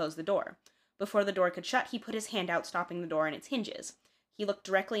attempted to close the door. Before the door could shut, he put his hand out, stopping the door in its hinges. He looked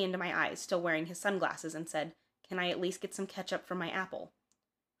directly into my eyes, still wearing his sunglasses, and said, "Can I at least get some ketchup for my apple?"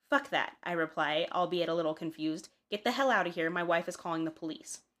 "Fuck that," I reply, albeit a little confused. "Get the hell out of here, my wife is calling the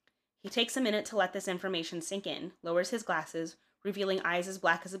police." He takes a minute to let this information sink in, lowers his glasses, revealing eyes as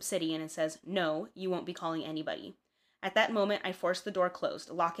black as obsidian, and says, "No, you won't be calling anybody." At that moment, I force the door closed,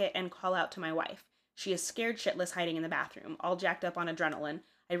 lock it, and call out to my wife. She is scared shitless, hiding in the bathroom, all jacked up on adrenaline.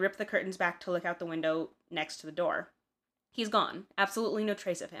 I rip the curtains back to look out the window next to the door. He's gone. Absolutely no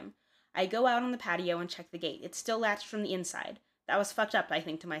trace of him. I go out on the patio and check the gate. It's still latched from the inside. That was fucked up, I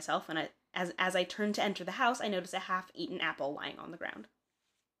think to myself, and as I turn to enter the house, I notice a half-eaten apple lying on the ground.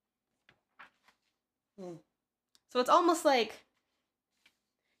 So it's almost like,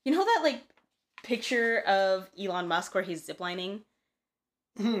 you know that, like, picture of Elon Musk where he's ziplining?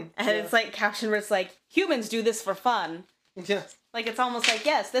 And it's, like, captioned where it's like, humans do this for fun. Yeah. Like, it's almost like,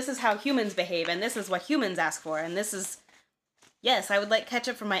 yes, this is how humans behave, and this is what humans ask for, and this is, yes, I would like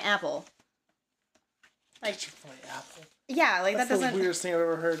ketchup for my apple. Like, ketchup for my apple? Yeah, like, that's that doesn't... the weirdest thing I've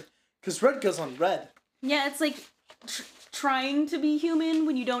ever heard. Because red goes on red. Yeah, it's like trying to be human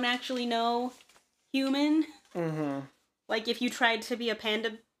when you don't actually know human. Mm-hmm. Like, if you tried to be a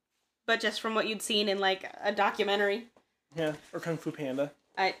panda, but just from what you'd seen in, like, a documentary. Yeah, or Kung Fu Panda.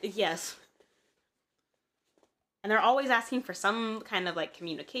 Yes. And they're always asking for some kind of, like,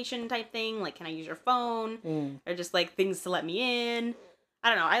 communication type thing. Like, can I use your phone? Or just, like, things to let me in.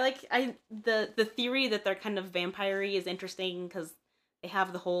 I don't know. The theory that they're kind of vampire-y is interesting because they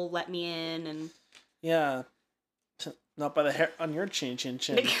have the whole let me in and... Yeah. Not by the hair on your chin.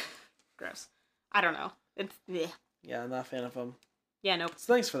 Gross. I don't know. It's bleh. Yeah, I'm not a fan of them. Yeah, nope.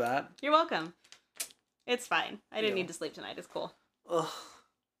 So thanks for that. You're welcome. It's fine. I didn't Yeah. need to sleep tonight. It's cool. Ugh.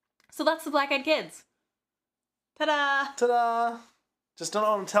 So that's the Black Eyed Kids. Ta-da! Ta-da! Just don't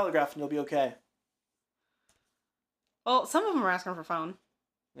own a Telegraph and you'll be okay. Well, some of them are asking for phone.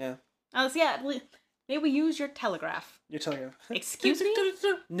 Yeah. May we use your telegraph? Your Telegraph. Excuse me?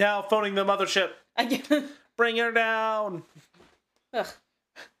 Now phoning the mothership. Bring her down. Ugh.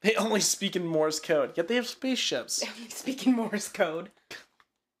 They only speak in Morse code, yet they have spaceships. Speaking Morse code.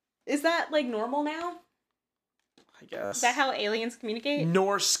 Is that, like, normal now? I guess. Is that how aliens communicate?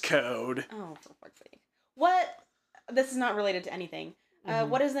 Norse code. Oh, for fuck's sake. What? This is not related to anything.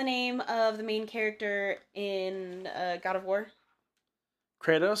 What is the name of the main character in God of War?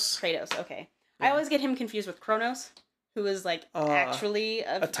 Kratos? Kratos, okay. Yeah. I always get him confused with Kronos, who is, like, actually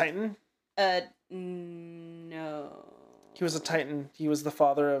a Titan? No. He was a Titan. He was the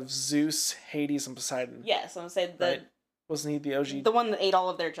father of Zeus, Hades, and Poseidon. Yes, I'm gonna say Right. Wasn't he the OG? the one that ate all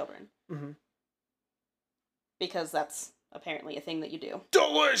of their children. Mm-hmm. Because that's apparently a thing that you do.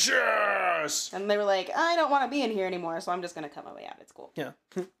 Delicious! And they were like, I don't want to be in here anymore, so I'm just gonna cut my way out. It's cool. Yeah.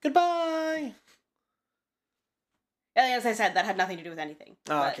 Goodbye! As I said, that had nothing to do with anything.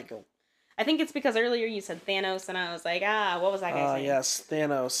 Oh, But okay, cool. I think it's because earlier you said Thanos, and I was like, what was that guy saying? Yes,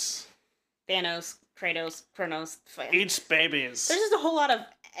 Thanos. Thanos, Kratos, Kronos. Eats babies. There's just a whole lot of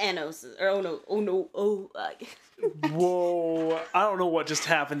Anos. Or Whoa, I don't know what just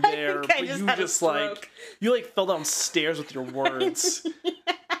happened there, think I but just you had a just like stroke. you like fell down stairs with your words.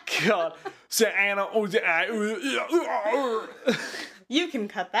 God, so Anna, You can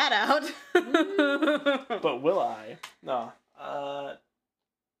cut that out. but will I? No.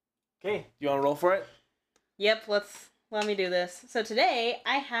 Okay, you want to roll for it? Yep, let me do this. So today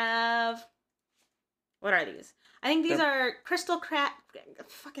I have, what are these? I think these are Crystal Crack,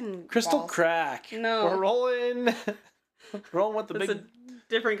 fucking Crystal balls. Crack. No. We're rolling. Rolling with the It's big. a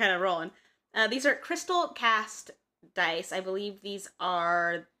different kind of rolling. These are Crystal Cast dice. I believe these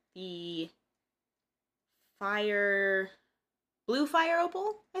are the blue fire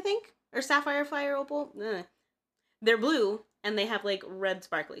opal, I think, or sapphire fire opal. They're blue and they have like red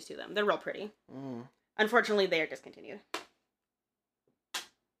sparklies to them. They're real pretty. Mm. Unfortunately, they are discontinued.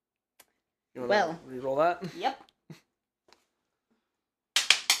 You wanna Well. re-roll that. Yep.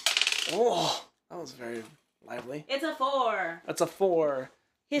 Oh, that was very lively. It's a 4. That's a 4.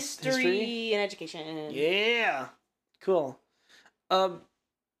 History and education. Yeah. Cool. I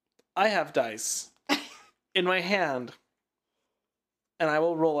have dice in my hand, and I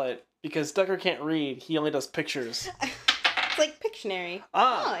will roll it because Tucker can't read. He only does pictures. It's like Pictionary.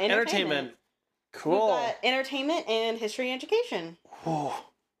 Entertainment. Cool. We've got entertainment and history and education. Oh.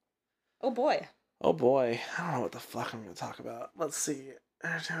 Oh boy. Oh boy. I don't know what the fuck I'm going to talk about. Let's see.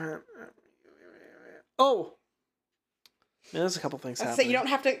 Entertainment. Oh. Man, there's a couple things happening. So you don't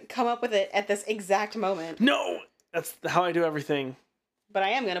have to come up with it at this exact moment. No! That's how I do everything. But I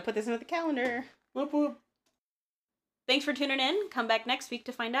am going to put this into the calendar. Whoop whoop. Thanks for tuning in. Come back next week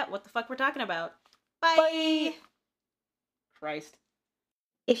to find out what the fuck we're talking about. Bye! Bye! Christ.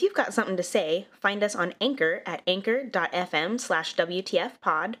 If you've got something to say, find us on Anchor at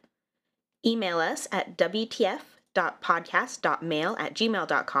anchor.fm/WTFpod. Email us at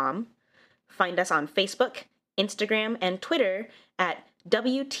wtf.podcast.mail@gmail.com. Find us on Facebook, Instagram, and Twitter at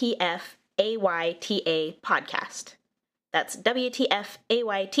WTFAYTA Podcast. That's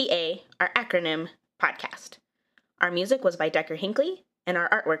WTFAYTA, our acronym, podcast. Our music was by Decker Hinckley, and our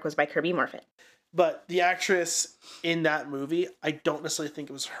artwork was by Kirby Morfitt. But the actress in that movie, I don't necessarily think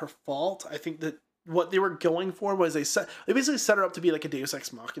it was her fault. I think that what they were going for was they basically set her up to be like a Deus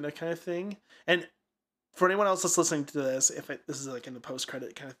Ex Machina kind of thing. And for anyone else that's listening to this, this is like in the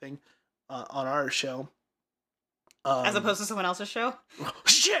post-credit kind of thing on our show. As opposed to someone else's show?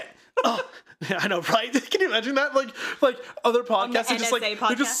 Shit! Oh, yeah, I know, right? Can you imagine that? Like other podcasts, the they NSA podcast?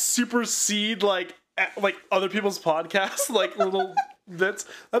 they just supersede like other people's podcasts, like little bits.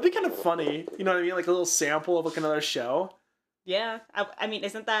 That'd be kind of funny. You know what I mean? Like a little sample of like another show. Yeah. I mean,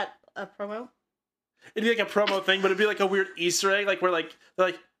 isn't that a promo? It'd be like a promo thing, but it'd be like a weird Easter egg, like where like they're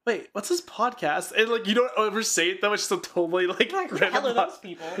like, wait, what's this podcast? And like you don't ever say it though. It's so totally like Who the hell are those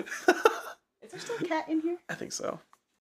people? Is there still a cat in here? I think so.